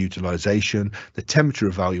efficiency and utilization, the temperature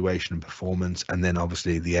evaluation and performance, and then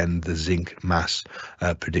obviously at the end, the zinc mass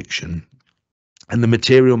prediction. And the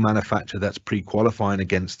material manufacturer that's pre-qualifying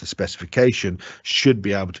against the specification should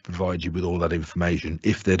be able to provide you with all that information.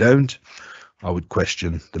 If they don't, I would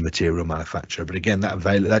question the material manufacturer. But again,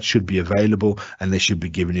 that should be available, and they should be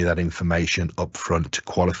giving you that information up front to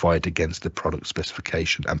qualify it against the product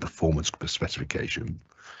specification and performance specification.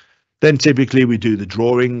 Then typically we do the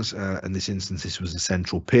drawings. In this instance, this was a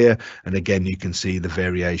central pier. And again, you can see the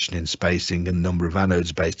variation in spacing and number of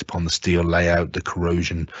anodes based upon the steel layout, the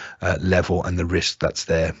corrosion level and the risk that's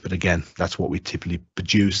there. But again, that's what we typically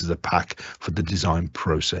produce as a pack for the design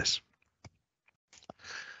process.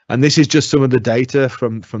 And this is just some of the data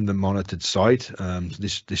from the monitored site.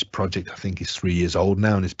 This project, I think, is 3 years old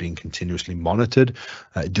now, and it's being continuously monitored.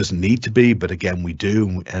 It doesn't need to be, but again, we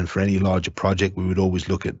do. And for any larger project, we would always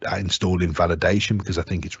look at installing validation because I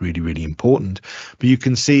think it's really, really important. But you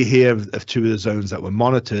can see here of two of the zones that were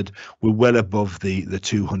monitored, we're well above the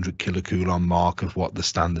 200 kilocoulomb mark of what the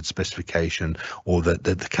standard specification or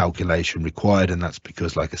the calculation required. And that's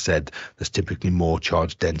because, like I said, there's typically more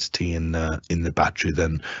charge density in the battery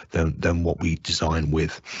than what we design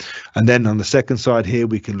with. And then on the second side here,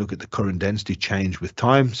 we can look at the current density change with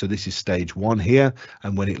time. So this is stage 1 here,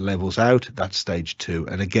 and when it levels out, that's stage 2.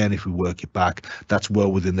 And again, if we work it back, that's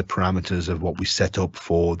well within the parameters of what we set up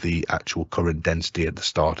for the actual current density at the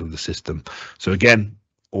start of the system. So again,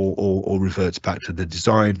 all reverts back to the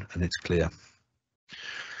design, and it's clear.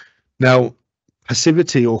 Now,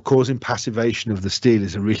 passivity or causing passivation of the steel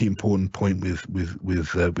is a really important point with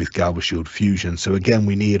GalvaShield fusion. So again,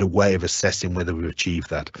 we need a way of assessing whether we've achieved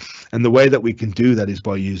that. And the way that we can do that is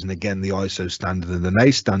by using, again, the ISO standard and the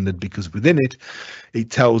NACE standard, because within it, it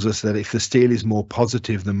tells us that if the steel is more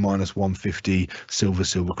positive than minus 150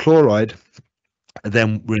 silver chloride,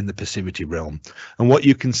 then we're in the passivity realm. And what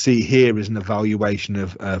you can see here is an evaluation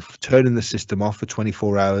of turning the system off for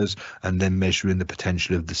 24 hours and then measuring the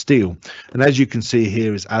potential of the steel. And as you can see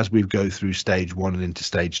here is as we go through stage 1 and into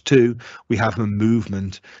stage 2, we have a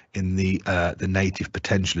movement in the native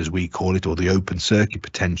potential, as we call it, or the open circuit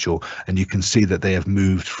potential. And you can see that they have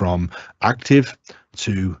moved from active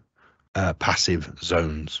to passive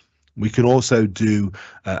zones. We can also do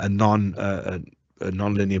a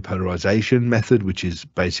nonlinear polarization method, which is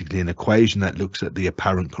basically an equation that looks at the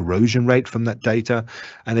apparent corrosion rate from that data.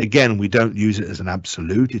 And again, we don't use it as an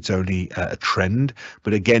absolute, it's only a trend.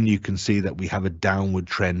 But again, you can see that we have a downward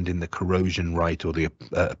trend in the corrosion rate or the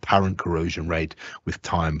apparent corrosion rate with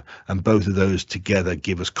time. And both of those together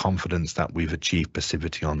give us confidence that we've achieved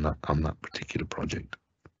passivity on that particular project.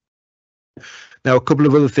 Now, a couple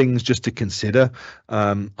of other things just to consider.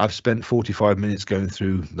 I've spent 45 minutes going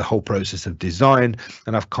through the whole process of design,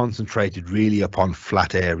 and I've concentrated really upon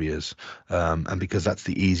flat areas, and because that's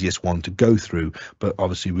the easiest one to go through. But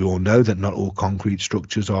obviously, we all know that not all concrete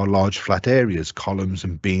structures are large flat areas. Columns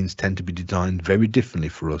and beams tend to be designed very differently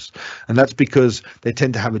for us, and that's because they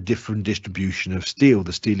tend to have a different distribution of steel.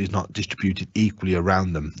 The steel is not distributed equally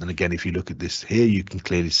around them. And again, if you look at this here, you can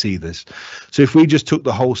clearly see this. So if we just took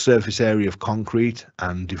the whole surface area of concrete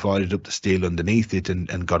and divided up the steel underneath it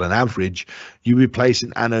and got an average, you'll be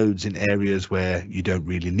placing anodes in areas where you don't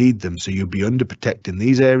really need them. So you'll be under protecting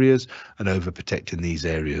these areas and over protecting these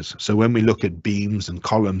areas. So when we look at beams and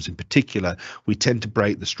columns in particular, we tend to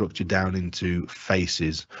break the structure down into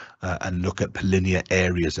faces and look at linear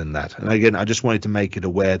areas in that. And again, I just wanted to make it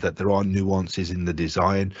aware that there are nuances in the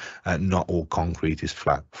design. Not all concrete is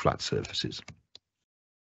flat surfaces.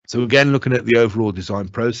 So again, looking at the overall design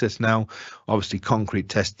process now, obviously concrete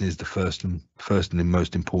testing is the first and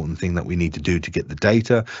most important thing that we need to do to get the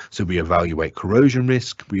data. So we evaluate corrosion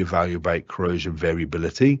risk, we evaluate corrosion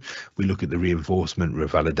variability, we look at the reinforcement,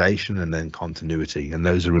 revalidation, and then continuity. And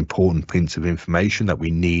those are important points of information that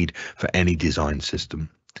we need for any design system.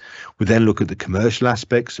 We then look at the commercial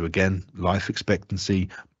aspects. So again, life expectancy,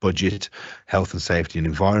 budget, health and safety and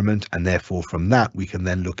environment. And therefore from that, we can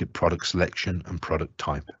then look at product selection and product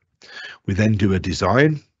type. We then do a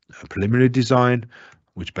design, a preliminary design,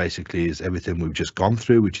 which basically is everything we've just gone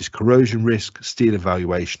through, which is corrosion risk, steel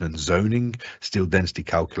evaluation and zoning, steel density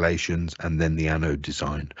calculations, and then the anode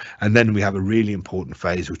design. And then we have a really important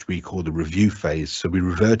phase, which we call the review phase. So we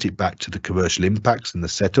revert it back to the commercial impacts and the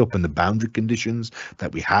setup and the boundary conditions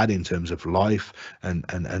that we had in terms of life and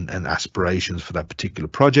aspirations for that particular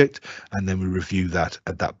project. And then we review that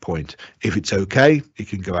at that point. If it's okay, it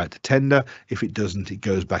can go out to tender. If it doesn't, it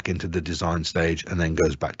goes back into the design stage and then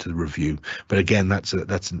goes back to the review. But again, that's an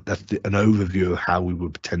overview of how we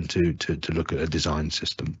would tend to look at a design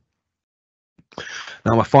system.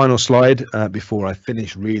 Now, my final slide before I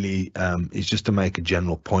finish really is just to make a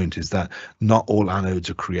general point, is that not all anodes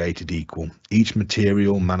are created equal. Each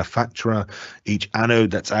material manufacturer, each anode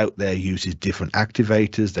that's out there uses different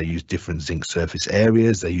activators, they use different zinc surface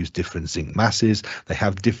areas, they use different zinc masses, they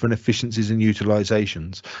have different efficiencies and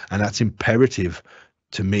utilizations, and that's imperative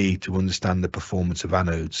to me to understand the performance of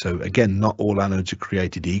anodes. So again, not all anodes are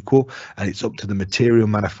created equal, and it's up to the material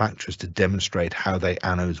manufacturers to demonstrate how their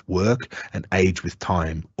anodes work and age with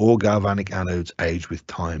time. All galvanic anodes age with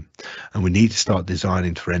time, and we need to start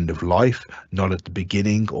designing for end of life, not at the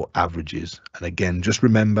beginning or averages. And again, just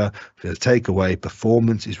remember, for the takeaway,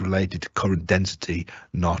 performance is related to current density,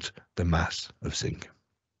 not the mass of zinc.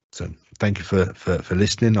 So thank you for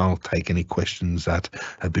listening. I'll take any questions that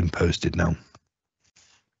have been posted now.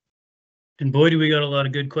 And boy, do we got a lot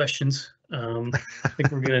of good questions. I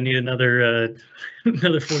think we're going to need another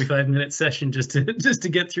 45-minute session just to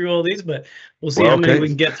get through all these, but we'll see how many we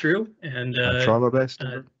can get through, and I'll try my best.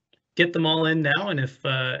 Get them all in now. And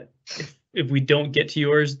if we don't get to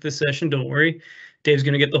yours this session, don't worry. Dave's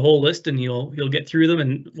going to get the whole list, and he'll get through them.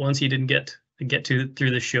 And once he didn't get through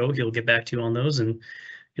the show, he'll get back to you on those, and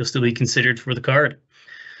you'll still be considered for the card.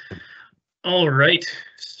 All right,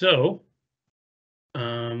 so.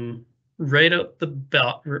 Right off the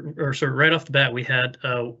bat, we had.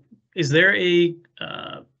 Is there a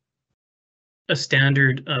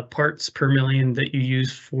standard parts per million that you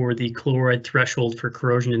use for the chloride threshold for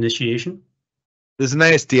corrosion initiation? There's an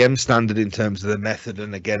ASTM standard in terms of the method,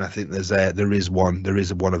 and again, I think there is one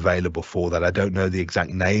available for that. I don't know the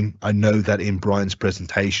exact name. I know that in Brian's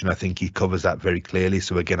presentation, I think he covers that very clearly.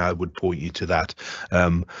 So again, I would point you to that.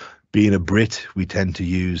 Being a Brit, we tend to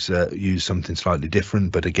use something slightly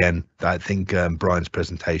different, but again, I think Brian's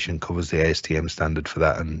presentation covers the ASTM standard for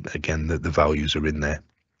that, and again, the values are in there.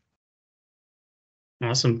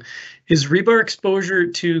 Awesome. Is rebar exposure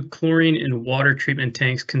to chlorine in water treatment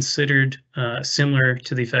tanks considered similar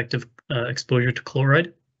to the effect of exposure to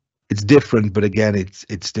chloride? It's different, but again,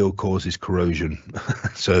 it still causes corrosion.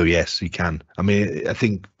 So yes, you can. I mean, I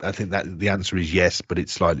think that the answer is yes, but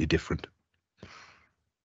it's slightly different.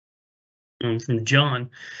 From John,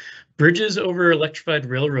 bridges over electrified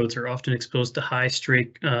railroads are often exposed to high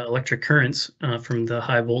straight electric currents from the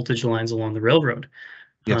high voltage lines along the railroad.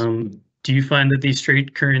 Yes. Do you find that these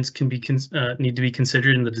straight currents can be need to be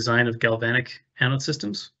considered in the design of galvanic anode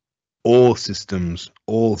systems? All systems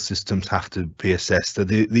have to be assessed. So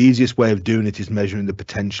the easiest way of doing it is measuring the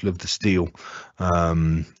potential of the steel.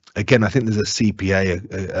 Again, I think there's a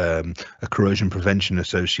CPA, a Corrosion Prevention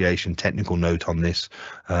Association technical note on this.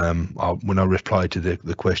 When I reply to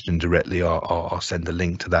the question directly, I'll send a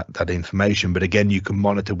link to that information. But again, you can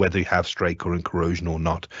monitor whether you have straight current corrosion or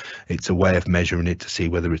not. It's a way of measuring it to see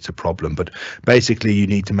whether it's a problem. But basically, you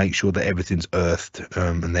need to make sure that everything's earthed,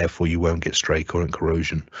 and therefore you won't get straight current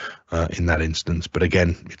corrosion in that instance. But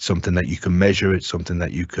again, it's something that you can measure. It's something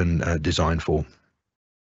that you can design for.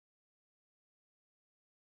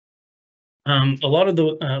 A lot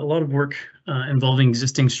of work involving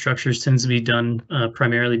existing structures tends to be done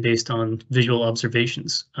primarily based on visual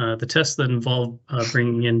observations. The tests that involve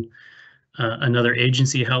bringing in another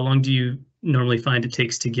agency, how long do you normally find it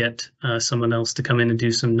takes to get someone else to come in and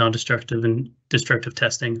do some non-destructive and destructive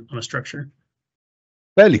testing on a structure?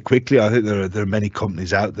 Fairly quickly. I think there are many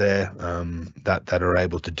companies out there that are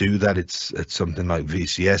able to do that. It's something like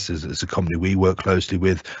VCS as a company we work closely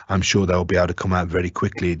with. I'm sure they'll be able to come out very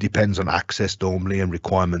quickly. It depends on access normally and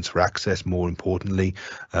requirements for access, more importantly,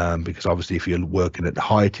 because obviously if you're working at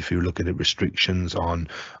height, if you're looking at restrictions on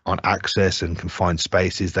access and confined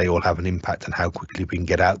spaces, they all have an impact on how quickly we can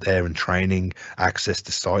get out there, and training, access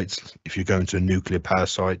to sites. If you're going to a nuclear power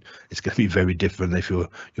site, it's going to be very different if you're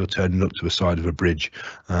turning up to a side of a bridge.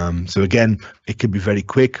 So again, it can be very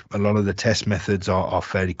quick. A lot of the test methods are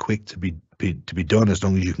fairly quick to be done. As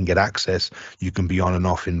long as you can get access, you can be on and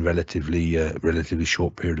off in relatively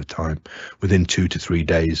short period of time, within 2 to 3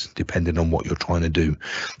 days, depending on what you're trying to do.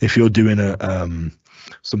 If you're doing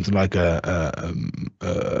something like a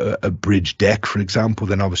bridge deck, for example,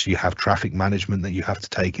 then obviously you have traffic management that you have to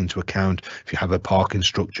take into account. If you have a parking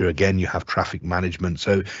structure, again, you have traffic management.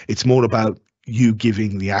 So it's more about you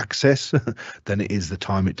giving the access than it is the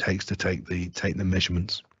time it takes to take the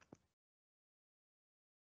measurements.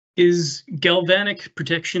 Is galvanic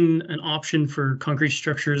protection an option for concrete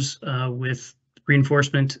structures with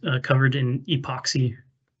reinforcement covered in epoxy?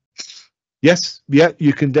 Yes, yeah,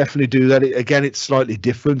 you can definitely do that. Again, it's slightly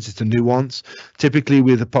different. It's a nuance. Typically,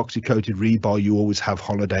 with epoxy coated rebar, you always have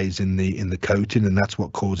holidays in the coating, and that's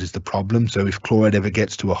what causes the problem. So if chloride ever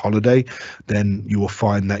gets to a holiday, then you will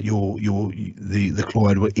find that the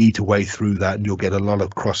chloride will eat away through that, and you'll get a lot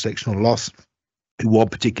of cross-sectional loss in one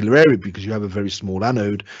particular area because you have a very small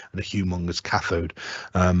anode and a humongous cathode.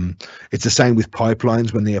 It's the same with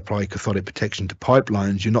pipelines. When they apply cathodic protection to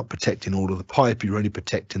pipelines, you're not protecting all of the pipe, you're only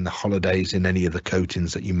protecting the holidays in any of the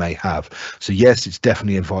coatings that you may have. So yes, it's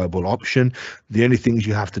definitely a viable option. The only things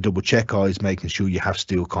you have to double check is making sure you have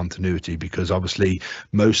steel continuity, because obviously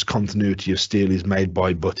most continuity of steel is made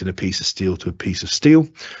by butting a piece of steel to a piece of steel.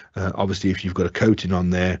 Obviously, if you've got a coating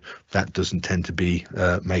on there, that doesn't tend to be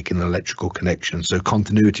making an electrical connection. So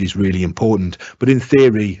continuity is really important, but in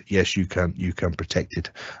theory, yes, you can protect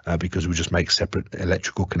it because we just make separate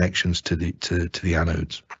electrical connections to the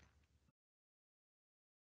anodes.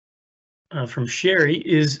 From Sherry,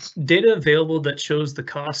 is data available that shows the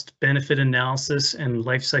cost benefit analysis and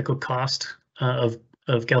life cycle cost of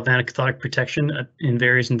galvanic cathodic protection in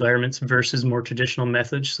various environments versus more traditional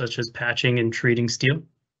methods such as patching and treating steel?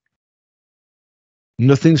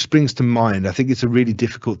 Nothing springs to mind. I think it's a really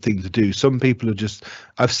difficult thing to do. Some people are just,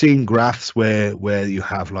 I've seen graphs where you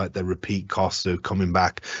have like the repeat costs of coming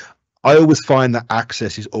back. I always find that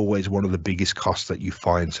access is always one of the biggest costs that you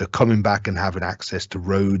find. So coming back and having access to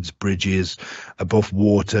roads, bridges, above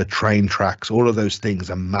water, train tracks, all of those things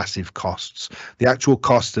are massive costs. The actual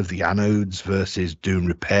cost of the anodes versus doing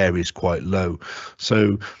repair is quite low.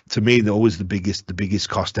 So to me, they're always the biggest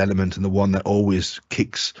cost element, and the one that always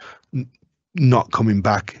kicks not coming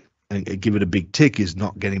back and give it a big tick is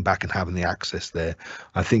not getting back and having the access there.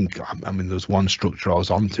 I think, I mean, there was one structure I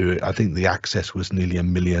was onto it. I think the access was nearly $1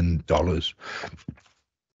 million,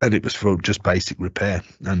 and it was for just basic repair.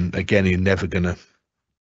 And again, you're never gonna,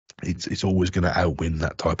 it's always gonna outwin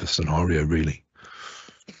that type of scenario, really.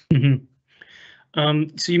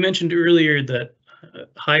 Mm-hmm. So you mentioned earlier that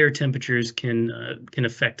higher temperatures can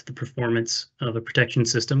affect the performance of a protection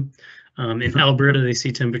system. In Alberta, they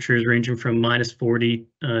see temperatures ranging from -40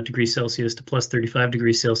 degrees Celsius to +35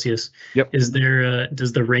 degrees Celsius. Yep. Is there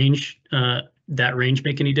does the range that range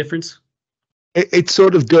make any difference? It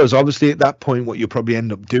sort of does. Obviously, at that point, what you'll probably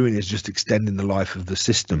end up doing is just extending the life of the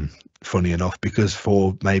system, funny enough, because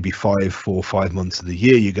for maybe 4 or 5 months of the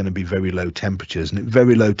year, you're going to be very low temperatures. And at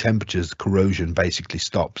very low temperatures, corrosion basically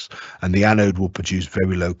stops, and the anode will produce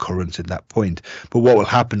very low currents at that point. But what will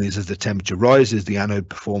happen is, as the temperature rises, the anode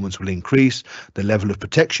performance will increase, the level of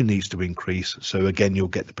protection needs to increase. So again, you'll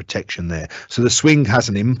get the protection there. So the swing has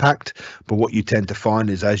an impact, but what you tend to find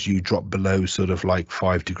is as you drop below sort of like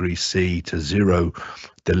 5 degrees C to 0,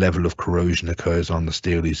 the level of corrosion occurs on the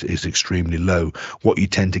steel is extremely low. What you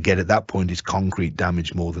tend to get at that point is concrete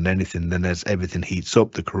damage more than anything. Then as everything heats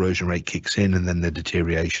up, the corrosion rate kicks in, and then the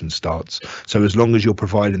deterioration starts. So as long as you're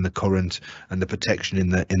providing the current and the protection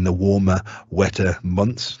in the warmer, wetter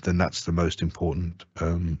months, then that's the most important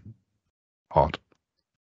part.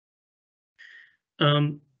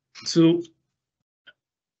 So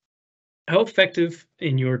how effective,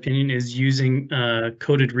 in your opinion, is using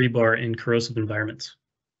coated rebar in corrosive environments?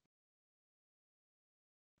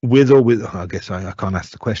 With or with, I guess I can't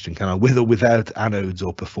ask the question, can I? With or without anodes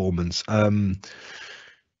or performance?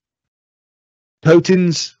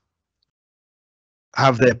 Coatings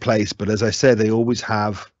have their place, but as I said, they always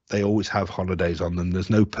have holidays on them. There's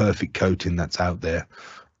no perfect coating that's out there.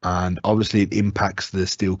 And obviously it impacts the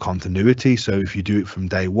steel continuity. So if you do it from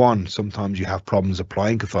day one, sometimes you have problems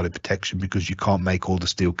applying cathodic protection because you can't make all the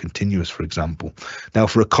steel continuous, for example. Now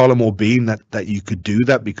for a column or beam that you could do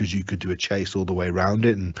that, because you could do a chase all the way around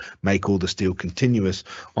it and make all the steel continuous.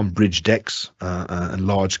 On bridge decks and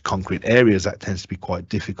large concrete areas, that tends to be quite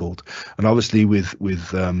difficult. And obviously with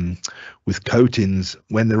coatings,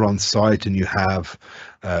 when they're on site and you have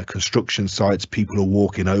construction sites, people are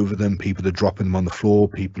walking over them, people are dropping them on the floor,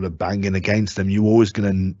 people are banging against them, you're always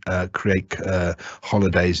going to create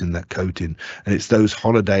holidays in that coating, and it's those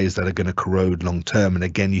holidays that are going to corrode long term. And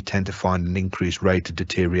again, you tend to find an increased rate of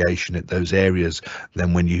deterioration at those areas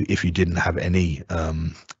than if you didn't have any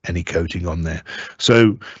coating on there.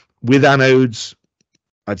 So with anodes,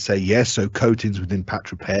 I'd say yes. So coatings within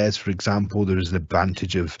patch repairs, for example, there is an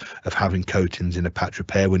advantage of having coatings in a patch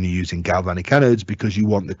repair when you're using galvanic anodes, because you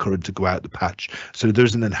want the current to go out the patch. So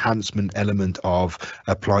there's an enhancement element of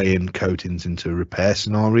applying coatings into a repair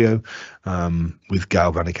scenario with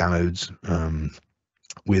galvanic anodes.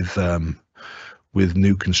 With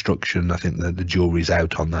new construction, I think that the jury's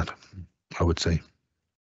out on that, I would say.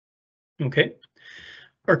 Okay.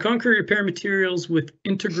 Are concrete repair materials with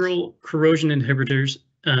integral corrosion inhibitors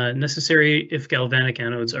necessary if galvanic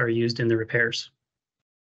anodes are used in the repairs?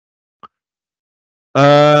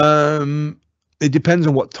 It depends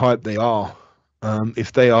on what type they are.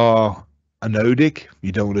 If they are anodic,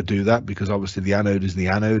 you don't want to do that, because obviously the anode is the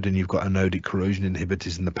anode, and you've got anodic corrosion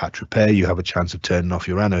inhibitors in the patch repair. You have a chance of turning off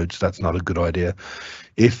your anodes. That's not a good idea.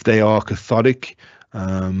 If they are cathodic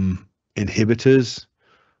inhibitors,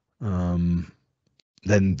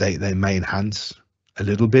 then they may enhance a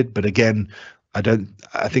little bit, but again, I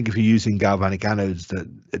think if you're using galvanic anodes, that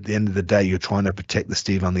at the end of the day, you're trying to protect the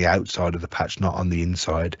steel on the outside of the patch, not on the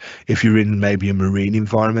inside. If you're in maybe a marine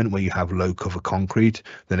environment where you have low cover concrete,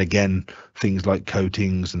 then again, things like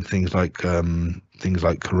coatings and things like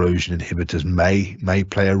corrosion inhibitors may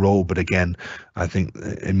play a role. But again, I think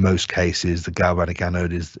in most cases, the galvanic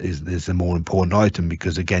anode is the more important item,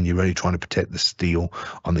 because again, you're really trying to protect the steel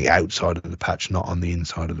on the outside of the patch, not on the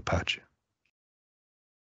inside of the patch.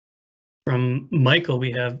 From Michael,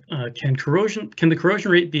 we have, can the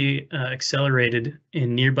corrosion rate be accelerated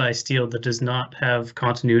in nearby steel that does not have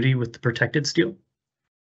continuity with the protected steel?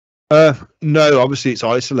 No, obviously it's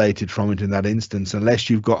isolated from it in that instance,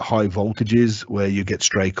 unless you've got high voltages where you get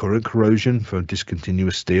stray current corrosion for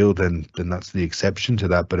discontinuous steel, then that's the exception to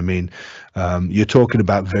that. But I mean, you're talking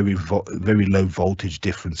about very low voltage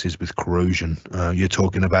differences with corrosion. You're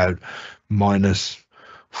talking about minus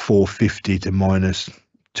 450 to minus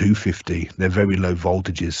 250. They're very low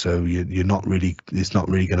voltages, so you're not really, it's not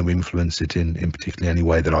really going to influence it in particularly any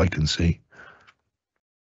way that I can see.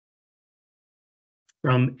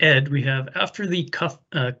 From Ed, we have, after the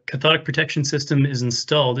cathodic protection system is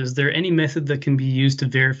installed, is there any method that can be used to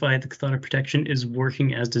verify the cathodic protection is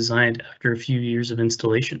working as designed after a few years of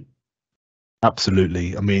installation?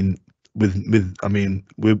 Absolutely. I mean,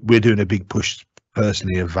 we're doing a big push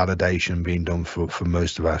personally of validation being done for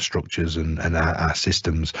most of our structures and our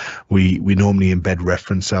systems. We normally embed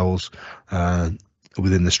reference cells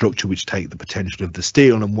within the structure which take the potential of the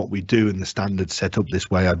steel, and what we do in the standard set up this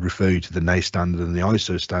way, I'd refer you to the NACE standard and the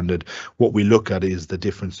ISO standard. What we look at is the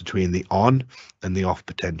difference between the on and the off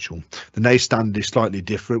potential. The NACE standard is slightly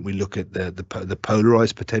different. We look at the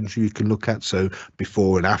polarized potential you can look at, so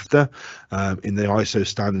before and after. In the ISO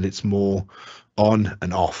standard, it's more on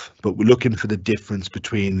and off, but we're looking for the difference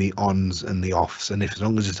between the ons and the offs, and if, as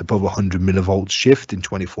long as it's above 100 millivolts shift in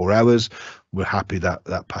 24 hours, we're happy that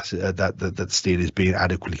that steel is being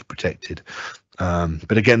adequately protected.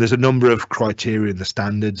 But again, there's a number of criteria in the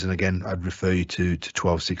standards, and again, I'd refer you to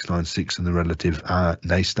 12696 and the relative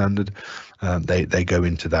NACE standard. They go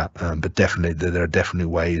into that, but definitely there are definitely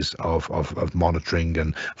ways of monitoring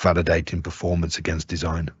and validating performance against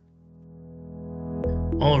design.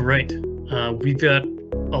 All right. We've got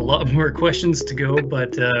a lot more questions to go,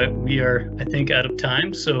 but we are, I think, out of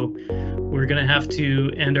time. So we're going to have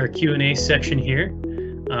to end our Q&A section here.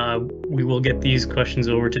 We will get these questions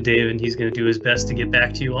over to Dave, and he's going to do his best to get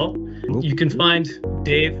back to you all. Cool. You can find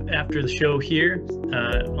Dave after the show here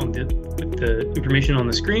with the information on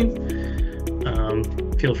the screen.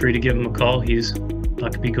 Feel free to give him a call. He's not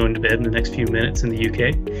going to be going to bed in the next few minutes in the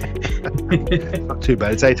UK. Not too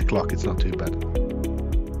bad. It's 8 o'clock. It's not too bad.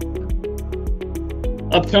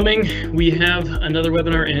 Upcoming, we have another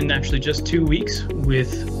webinar in actually just 2 weeks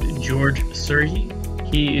with George Sergi.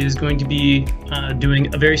 He is going to be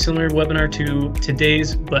doing a very similar webinar to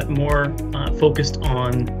today's, but more focused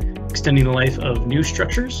on extending the life of new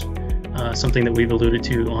structures, something that we've alluded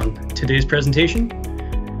to on today's presentation.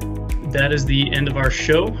 That is the end of our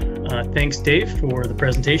show. Thanks, Dave, for the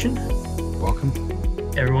presentation. Welcome.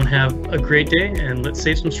 Everyone have a great day, and let's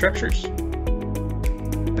save some structures.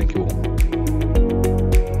 Thank you all.